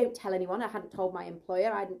you don't tell anyone. I hadn't told my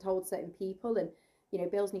employer, I hadn't told certain people, and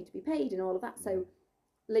bills need to be paid and all of that. So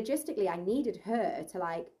logistically, I needed her to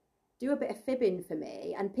like do a bit of fibbing for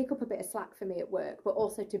me and pick up a bit of slack for me at work, but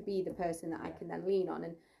also to be the person that I can then lean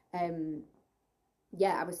on. And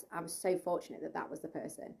I was so fortunate that was the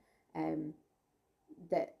person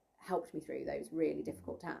that helped me through those really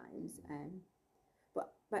difficult times.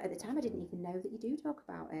 But at the time, I didn't even know that you do talk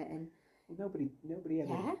about it. And nobody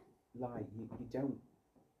ever like you don't.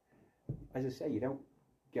 As I say, you don't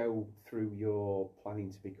go through your planning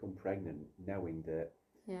to become pregnant knowing that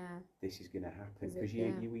this is going to happen, because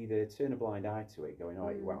you either turn a blind eye to it, going,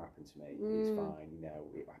 it won't happen to me, it's fine,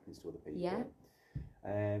 it happens to other people.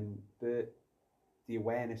 But the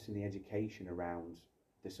awareness and the education around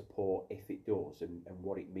the support, if it does, and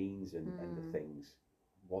what it means, and the things,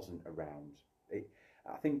 wasn't around it.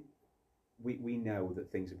 I think we know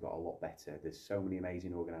that things have got a lot better. There's so many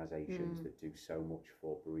amazing organisations that do so much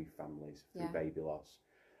for bereaved families through baby loss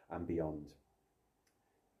and beyond.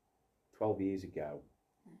 12 years ago,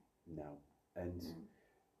 no. And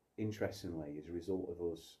interestingly, as a result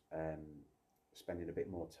of us spending a bit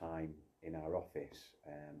more time in our office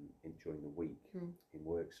during the week in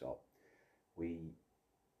Worksop, we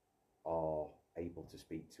are able to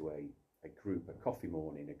speak to a group, a coffee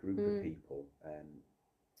morning, a group of people,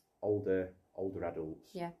 older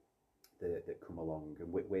adults that come along,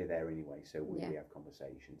 and we're there anyway, so we have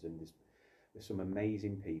conversations, and there's some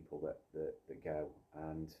amazing people that go,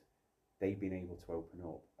 and they've been able to open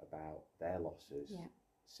up about their losses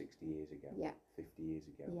 60 years ago, 50 years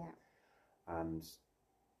ago, and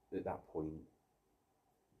at that point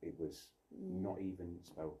it was not even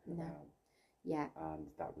spoken about, and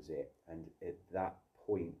that was it. And at that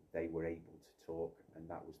point they were able to talk, and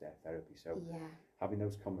that was their therapy. So having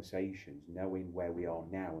those conversations, knowing where we are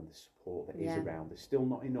now and the support that is around, there's still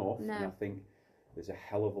not enough, and I think there's a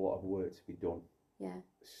hell of a lot of work to be done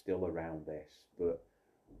still around this, but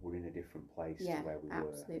we're in a different place to where we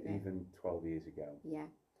were even 12 years ago.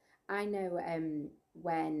 I know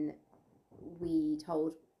when we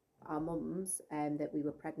told our mums that we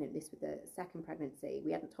were pregnant, this was the second pregnancy,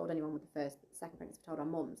 we hadn't told anyone with the first, but the second pregnancy we told our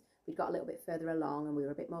mums. We'd got a little bit further along and we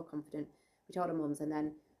were a bit more confident. We told our mums, and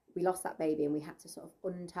then we lost that baby, and we had to sort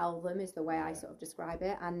of untell them, is the way I sort of describe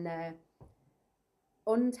it. And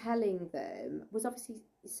untelling them was obviously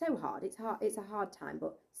so hard. It's a hard time,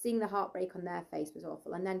 but seeing the heartbreak on their face was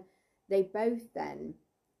awful. And then they both then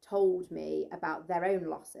told me about their own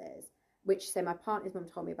losses, which, so my partner's mum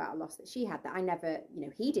told me about a loss that she had that I never,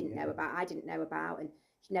 he didn't know about, I didn't know about, and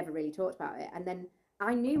she never really talked about it. And then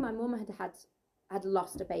I knew my mum had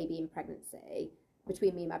lost a baby in pregnancy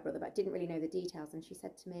between me and my brother, but I didn't really know the details. And she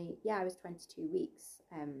said to me, I was 22 weeks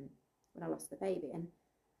when I lost the baby. And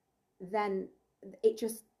then it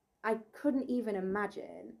just, I couldn't even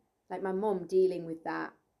imagine like my mum dealing with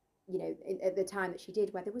that, at the time that she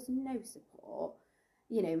did, where there was no support.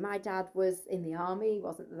 My dad was in the army, he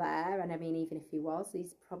wasn't there, and I mean, even if he was,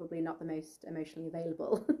 he's probably not the most emotionally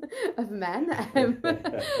available of men,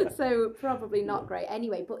 so probably not great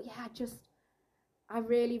anyway. But I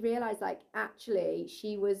really realised, like, actually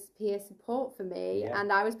she was peer support for me,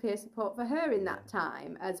 and I was peer support for her in that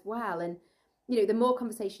time as well. And the more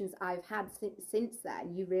conversations I've had since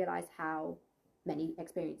then, you realise how many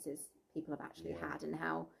experiences people have actually had, and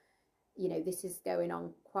how this is going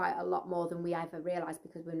on quite a lot more than we ever realised,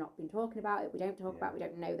 because we've not been talking about it. We don't talk about it. We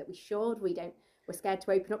don't know that we should. We're scared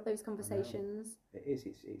to open up those conversations. It is.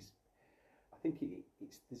 It's. I think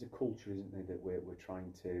it's. There's a culture, isn't there, that we're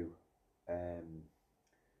trying to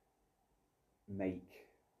make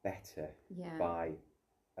better by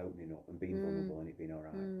opening up and being vulnerable and it being all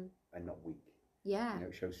right and not weak.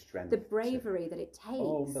 It shows strength. The bravery that it takes.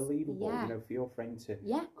 Oh, unbelievable. For your friend to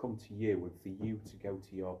come to you, and for you to go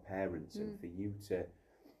to your parents, and for you to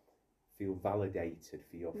feel validated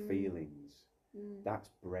for your feelings, that's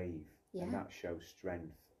brave, and that shows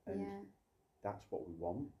strength, and that's what we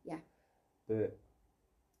want. But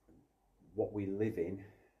what we live in,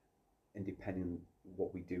 and depending on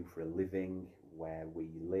what we do for a living, where we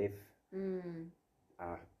live,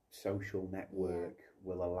 our social network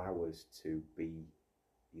will allow us to be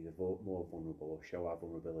either more vulnerable or show our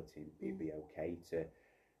vulnerability, and it'd be okay to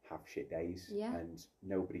have shit days and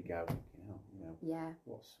nobody go,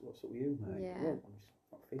 what's up with you, mate? Well, I'm just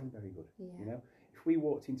not feeling very good. If if we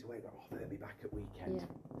walked into it, oh, they'll be back at weekend.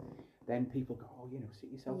 Then people go, oh,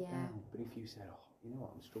 sit yourself down. But if you said, oh, you know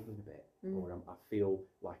what, I'm struggling a bit, or I feel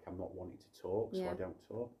like I'm not wanting to talk, so I don't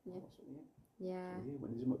talk. What's up with you?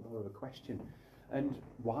 When there's much more of a question, and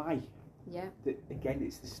why? Again,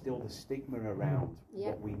 it's still the stigma around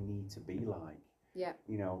what we need to be like.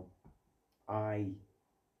 I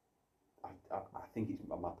think it's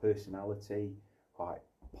my personality, quite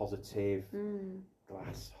positive,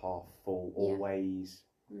 glass half full always.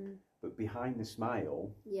 But behind the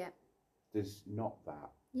smile, there's not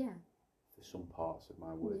that. For some parts of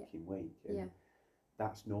my working week, and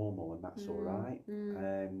that's normal and that's all right.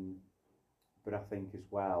 But I think as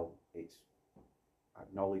well, it's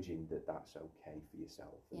acknowledging that that's okay for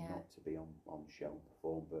yourself and not to be on show and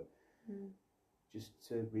perform, but just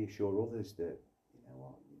to reassure others that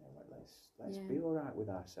let's be all right with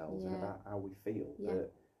ourselves and about how we feel. That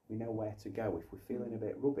we know where to go if we're feeling a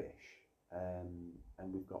bit rubbish.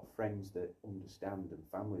 And we've got friends that understand and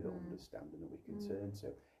family that understand and that we can turn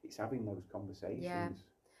to. It's having those conversations.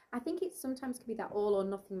 I think it sometimes can be that all or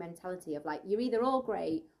nothing mentality of like, you're either all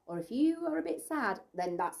great, or if you are a bit sad,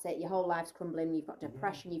 then that's it, your whole life's crumbling, you've got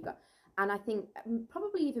depression, you've got... And I think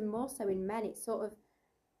probably even more so in men, it's sort of,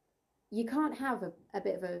 you can't have a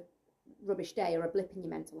bit of a rubbish day or a blip in your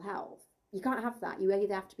mental health. You can't have that. You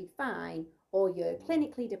either have to be fine or you're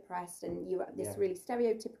clinically depressed and you're this really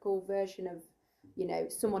stereotypical version of,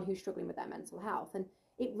 someone who's struggling with their mental health. And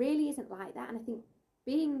it really isn't like that. And I think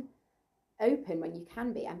being open when you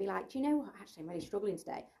can be and be like, do you know what, actually I'm really struggling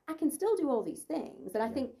today. I can still do all these things. And I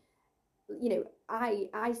think,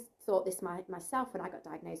 I thought this myself when I got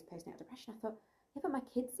diagnosed with postnatal depression. I thought, yeah, but my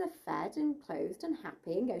kids are fed and clothed and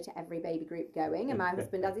happy and go to every baby group going, and my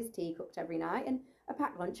husband has his tea cooked every night and a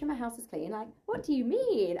packed lunch and my house is clean. Like, what do you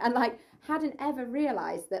mean? And hadn't ever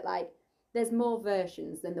realised that there's more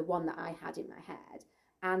versions than the one that I had in my head.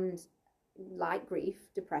 And like grief,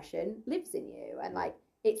 depression lives in you, and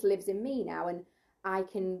it lives in me now, and I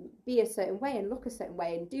can be a certain way and look a certain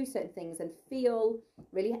way and do certain things and feel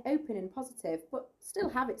really open and positive, but still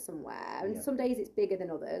have it somewhere. And some days it's bigger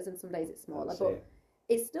than others and some days it's smaller, but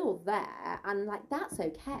it's still there, and that's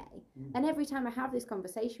okay. And every time I have this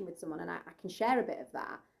conversation with someone and I can share a bit of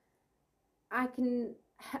that, I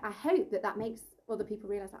hope that makes other people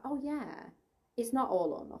realise it's not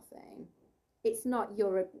all or nothing. It's not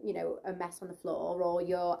you're a mess on the floor or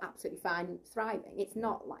you're absolutely fine thriving. It's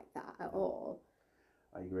not like that at all.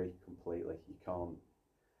 I agree completely. You can't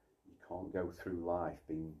go through life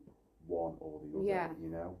being one or the other.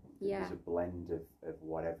 There's a blend of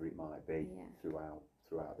whatever it might be throughout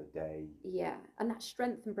the day. And that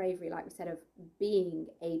strength and bravery, like we said, of being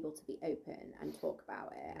able to be open and talk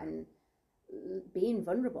about it and being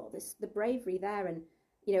vulnerable. The bravery there. And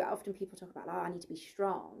often people talk about, I need to be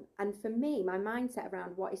strong. And for me, my mindset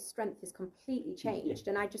around what is strength is completely changed.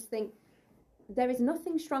 And I just think there is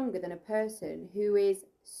nothing stronger than a person who is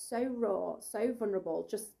so raw, so vulnerable,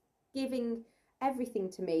 just giving everything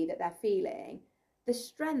to me that they're feeling. The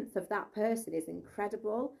strength of that person is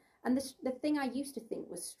incredible. And the thing I used to think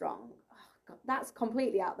was strong, that's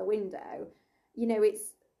completely out the window.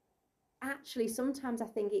 It's actually, sometimes I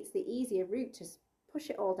think it's the easier route to push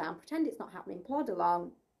it all down, pretend it's not happening, plod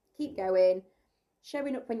along, keep going,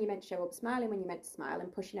 showing up when you're meant to show up, smiling when you're meant to smile,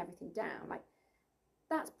 and pushing everything down.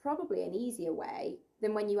 That's probably an easier way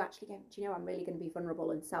than when you actually go, do you know, I'm really going to be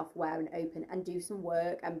vulnerable and self-aware and open and do some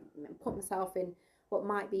work and put myself in what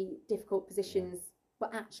might be difficult positions,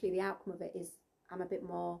 but actually the outcome of it is I'm a bit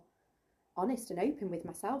more honest and open with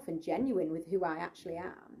myself and genuine with who I actually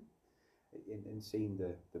am. And seeing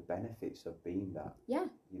the benefits of being that.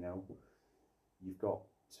 You've got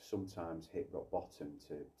to sometimes hit rock bottom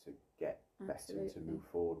to get better, to move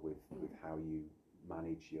forward with how you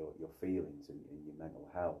manage your feelings and your mental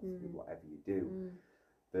health with whatever you do.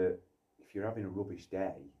 But if you're having a rubbish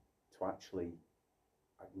day, to actually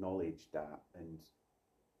acknowledge that and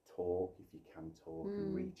talk if you can talk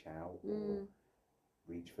and reach out or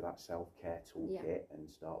reach for that self-care toolkit and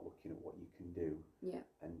start looking at what you can do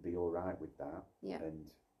and be all right with that.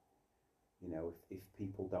 And if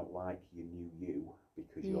people don't like your new you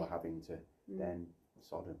because you're having to, then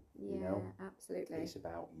sod them, absolutely. It's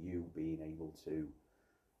about you being able to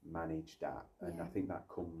manage that. And I think that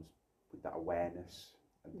comes with that awareness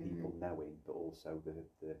and people knowing, but also the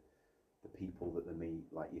people that they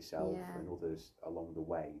meet, like yourself and others along the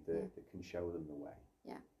way, that can show them the way.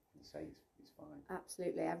 And say it's fine.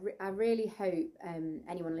 Absolutely. I really hope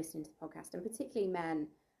anyone listening to the podcast, and particularly men,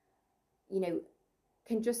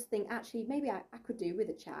 can just think, actually, maybe I could do with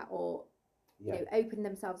a chat, or open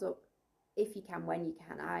themselves up if you can, when you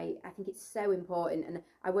can. I think it's so important, and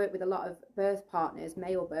I work with a lot of birth partners,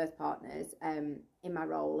 male birth partners, in my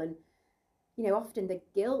role, and you know, often the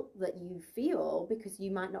guilt that you feel because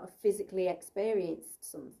you might not have physically experienced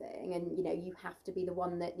something, and you know, you have to be the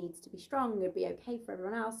one that needs to be strong and be okay for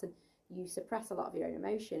everyone else, and you suppress a lot of your own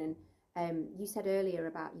emotion. And you said earlier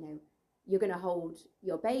about, you know, you're going to hold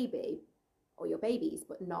your baby or your babies,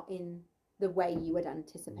 but not in the way you had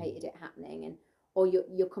anticipated it happening, and or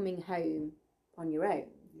you're coming home on your own.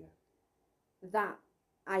 Yeah. That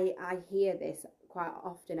I hear this quite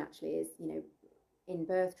often actually, is, you know, in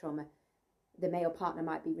birth trauma, the male partner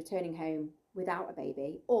might be returning home without a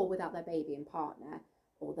baby or without their baby and partner,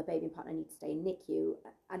 or the baby and partner need to stay in NICU,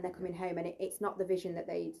 and they're coming home and it's not the vision that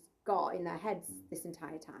they'd got in their heads this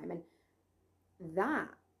entire time. And that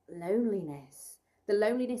loneliness, the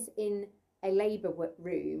loneliness in a labour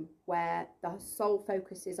room where the sole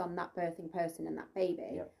focus is on that birthing person and that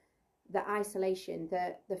baby, Yep. the isolation,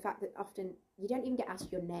 the fact that often you don't even get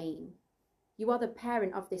asked your name. You are the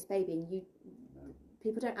parent of this baby, and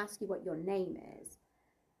people don't ask you what your name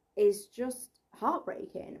is just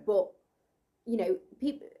heartbreaking. But you know,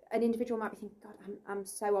 an individual might be thinking, God, I'm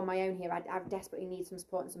so on my own here. I desperately need some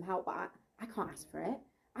support and some help, but I can't ask for it.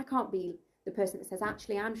 I can't be the person that says,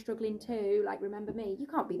 actually, I'm struggling too, like, remember me. You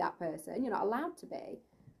can't be that person. You're not allowed to be.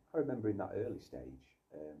 I remember in that early stage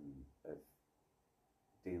of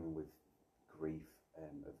dealing with grief,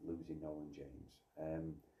 of losing Noel and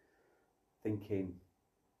James, thinking,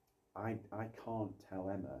 I can't tell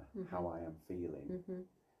Emma how I am feeling,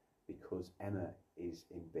 because Emma is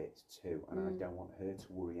in bits too, and I don't want her to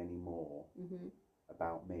worry anymore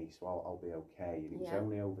about me, so I'll be okay. And it was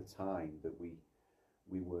only over time that we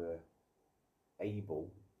were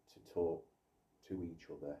able to talk to each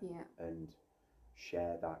other and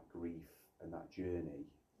share that grief and that journey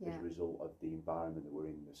as a result of the environment that we're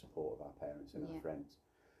in, the support of our parents and our friends.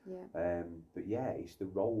 But yeah, it's the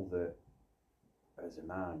role that, as a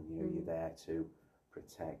man, you know, you're there to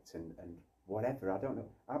protect and whatever. I don't know.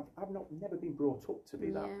 I've never been brought up to be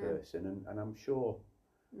that person, and I'm sure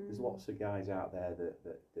there's lots of guys out there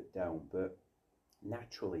that don't. But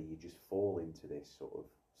naturally, you just fall into this sort of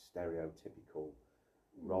stereotypical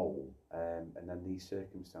role, and then these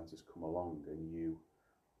circumstances come along, and you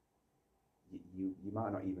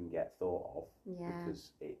might not even get thought of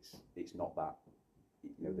because it's not that,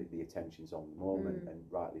 you know, the attention's on the moment, and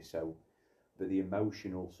rightly so. But the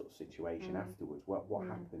emotional sort of situation afterwards, what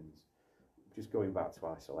happens? Just going back to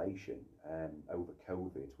isolation, over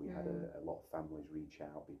COVID, we had a lot of families reach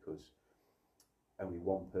out because only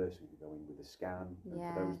one person could go in with a scan. And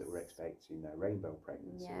for those that were expecting their rainbow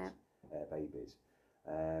pregnancies, babies,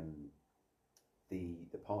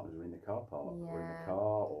 the partners were in the car park, or in the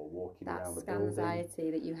car, or walking around the building. That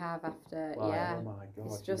anxiety that you have after, oh my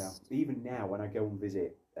God, it's just... You know, even now when I go and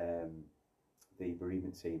visit the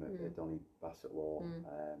bereavement team at Donny Bassett Law,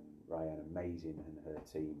 Ryan, amazing, and her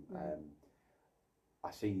team, I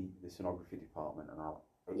see the sonography department,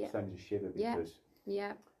 and it sends a shiver, because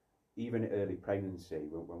even early pregnancy,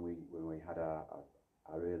 when we had our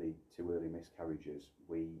two early miscarriages,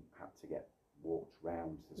 we had to get walked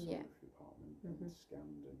round to the sonography department and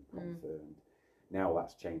scanned and confirmed. Now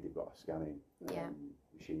that's changed. They've got a scanning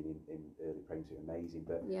machine in early pregnancy, amazing.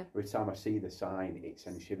 But every time I see the sign, it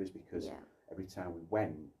sends shivers, because every time we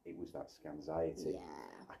went, it was that scanxiety.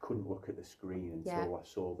 I couldn't look at the screen until I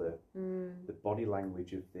saw the body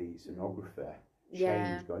language of the sonographer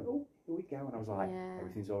change, going, oh, here we go. And I was like,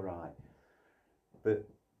 everything's all right. But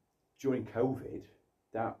during COVID,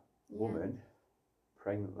 that woman,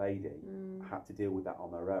 pregnant lady, had to deal with that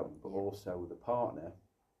on her own, but also the partner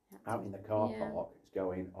out in the car park is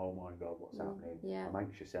going, oh my God, what's happening? I'm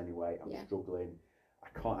anxious anyway, I'm struggling.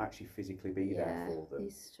 I can't actually physically be there for them.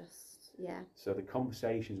 It's just, So the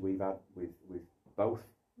conversations we've had with both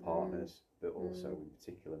partners, but also in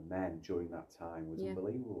particular men during that time, was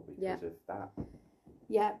unbelievable, because of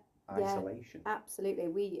that isolation. Absolutely.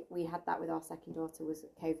 We had that with our second daughter, was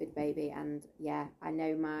a COVID baby, and I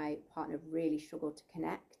know my partner really struggled to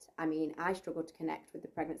connect. I mean, I struggled to connect with the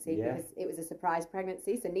pregnancy because it was a surprise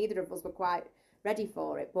pregnancy, so neither of us were quite ready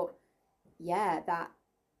for it. But that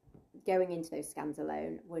going into those scans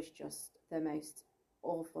alone was just the most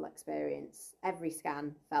awful experience. Every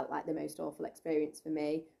scan felt like the most awful experience for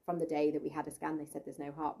me. From the day that we had a scan, they said there's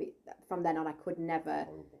no heartbeat. From then on, I could never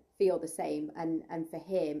feel the same. And for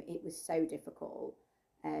him, it was so difficult.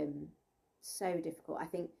 So difficult. I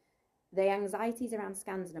think the anxieties around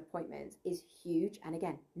scans and appointments is huge, and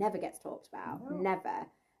again, never gets talked about. Never.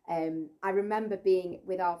 I remember being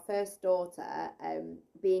with our first daughter,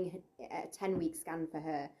 being a 10-week scan for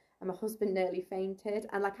her, and my husband nearly fainted.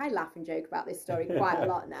 And like, I laugh and joke about this story quite a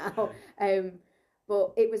lot now.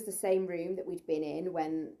 But it was the same room that we'd been in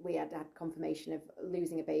when we had had confirmation of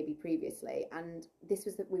losing a baby previously. And this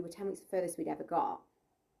was we were 10 weeks the furthest we'd ever got.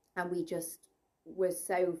 And we just were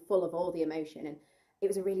so full of all the emotion. And it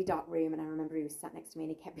was a really dark room. And I remember he was sat next to me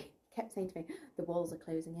and he kept saying to me, the walls are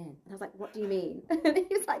closing in. And I was like, what do you mean? And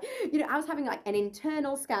he was like, I was having like an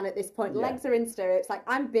internal scan at this point. Legs are in stirrups, like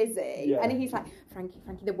I'm busy. And he's like, Frankie,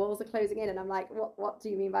 the walls are closing in. And I'm like, what do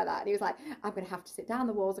you mean by that? And he was like, I'm going to have to sit down.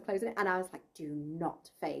 The walls are closing in. And I was like, do not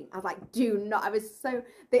faint. I was like, do not. I was so,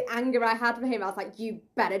 the anger I had for him, I was like, you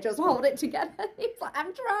better just hold it together. He was like,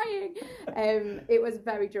 I'm trying. It was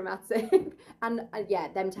very dramatic. And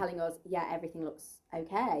them telling us, everything looks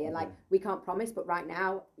okay. And like, we can't promise, but right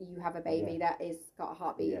now you have a baby that is got a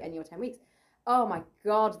heartbeat and you're 10 weeks. Oh my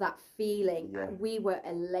God, that feeling. We were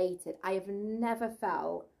elated. I have never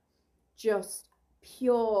felt just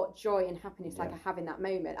pure joy and happiness like I have in that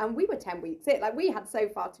moment. And we were 10 weeks in, like we had so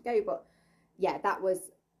far to go, but that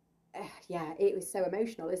was it was so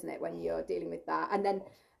emotional, isn't it, when you're dealing with that. And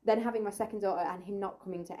then having my second daughter and him not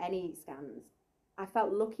coming to any scans, I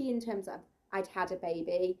felt lucky in terms of I'd had a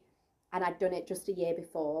baby and I'd done it just a year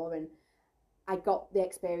before, and I got the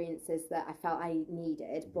experiences that I felt I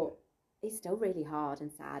needed, but it's still really hard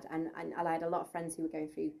and sad. And I had a lot of friends who were going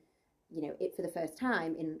through, it for the first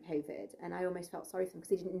time in COVID, and I almost felt sorry for them because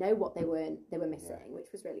they didn't know what they were missing,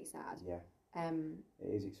 which was really sad.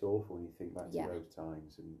 It is. It's awful when you think back to those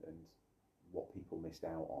times and what people missed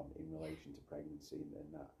out on in relation to pregnancy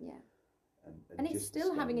and that. And it's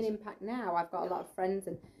still having an impact now. I've got a lot of friends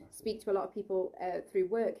and speak to a lot of people through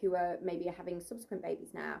work who are maybe having subsequent babies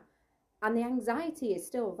now, and the anxiety is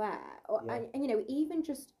still there. And even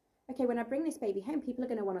just, okay, when I bring this baby home, people are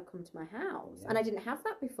going to want to come to my house, and I didn't have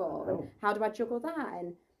that before. And how do I juggle that?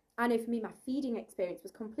 And I know for me, my feeding experience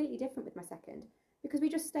was completely different with my second, because we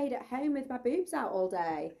just stayed at home with my boobs out all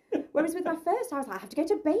day. Whereas with my first, I was like, I have to go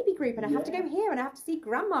to baby group, and I have to go here, and I have to see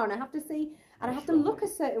grandma, and I have to see, and I have to look a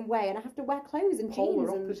certain way, and I have to wear clothes and jeans.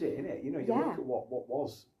 Polar opposite, innit? You look at what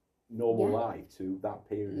was normal life to that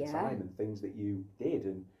period of time, and things that you did,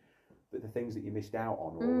 and the things that you missed out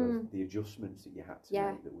on, or the adjustments that you had to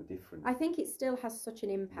make that were different. I think it still has such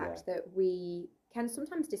an impact that we can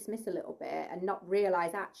sometimes dismiss a little bit and not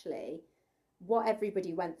realise actually what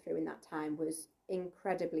everybody went through in that time was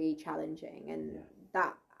incredibly challenging, and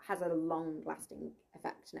that has a long-lasting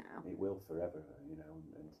effect now. It will forever, and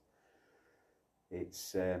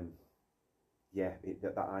it's that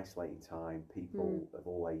isolating time, people of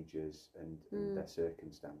all ages and their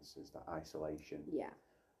circumstances, that isolation,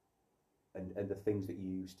 and the things that you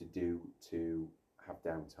used to do to have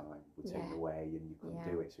downtime were taken away, and you couldn't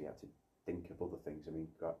do it, so you had to think of other things. I mean,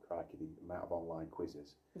 crikey, the amount of online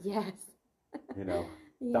quizzes. Yes.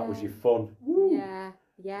 That was your fun. Woo!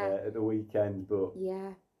 At the weekend, but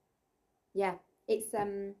it's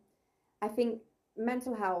I think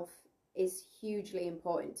mental health is hugely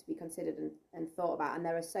important to be considered and thought about, and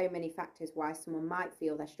there are so many factors why someone might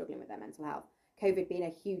feel they're struggling with their mental health, COVID being a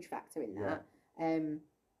huge factor in that.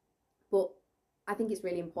 But I think it's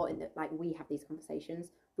really important that like we have these conversations,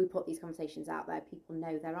 we put these conversations out there, people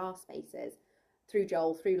know there are spaces through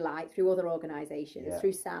Joel, through Light, through other organisations,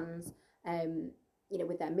 through SANS,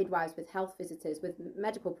 with their midwives, with health visitors, with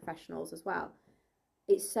medical professionals as well.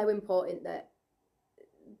 It's so important that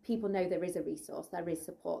people know there is a resource, there is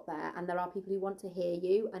support there, and there are people who want to hear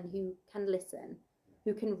you and who can listen,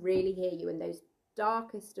 who can really hear you, and those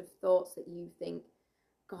darkest of thoughts that you think,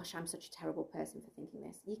 gosh, I'm such a terrible person for thinking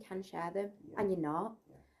this, you can share them, and you're not.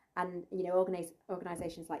 And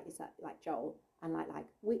organisations like this, like Joel and like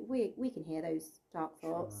we can hear those dark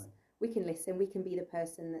thoughts. We can listen, we can be the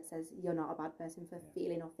person that says you're not a bad person for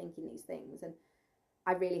feeling or thinking these things. And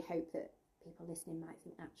I really hope that people listening might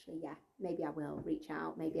think, actually, maybe I will reach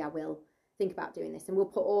out, maybe I will think about doing this. And we'll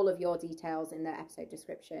put all of your details in the episode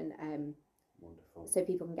description. Wonderful. So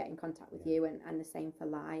people can get in contact with you, and the same for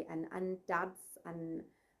Lai and dads and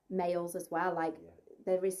males as well. Like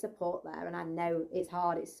there is support there, and I know it's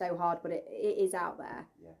hard, it's so hard, but it is out there.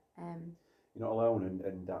 You're not alone,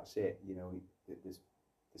 and that's it. There's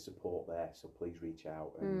the support there, so please reach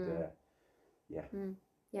out, and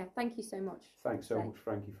thank you so much. Thanks so much,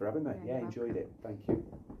 Frankie, for having me. Enjoyed it. Thank you.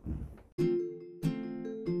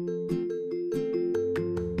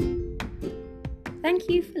 Thank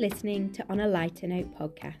you for listening to On a Lighter Note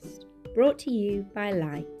podcast, brought to you by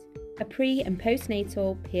Light, a pre- and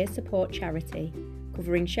postnatal peer support charity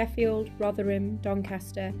covering Sheffield, Rotherham,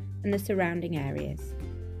 Doncaster and the surrounding areas.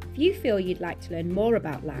 If you feel you'd like to learn more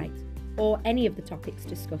about Light or any of the topics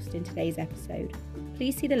discussed in today's episode,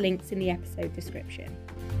 please see the links in the episode description.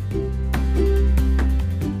 soon.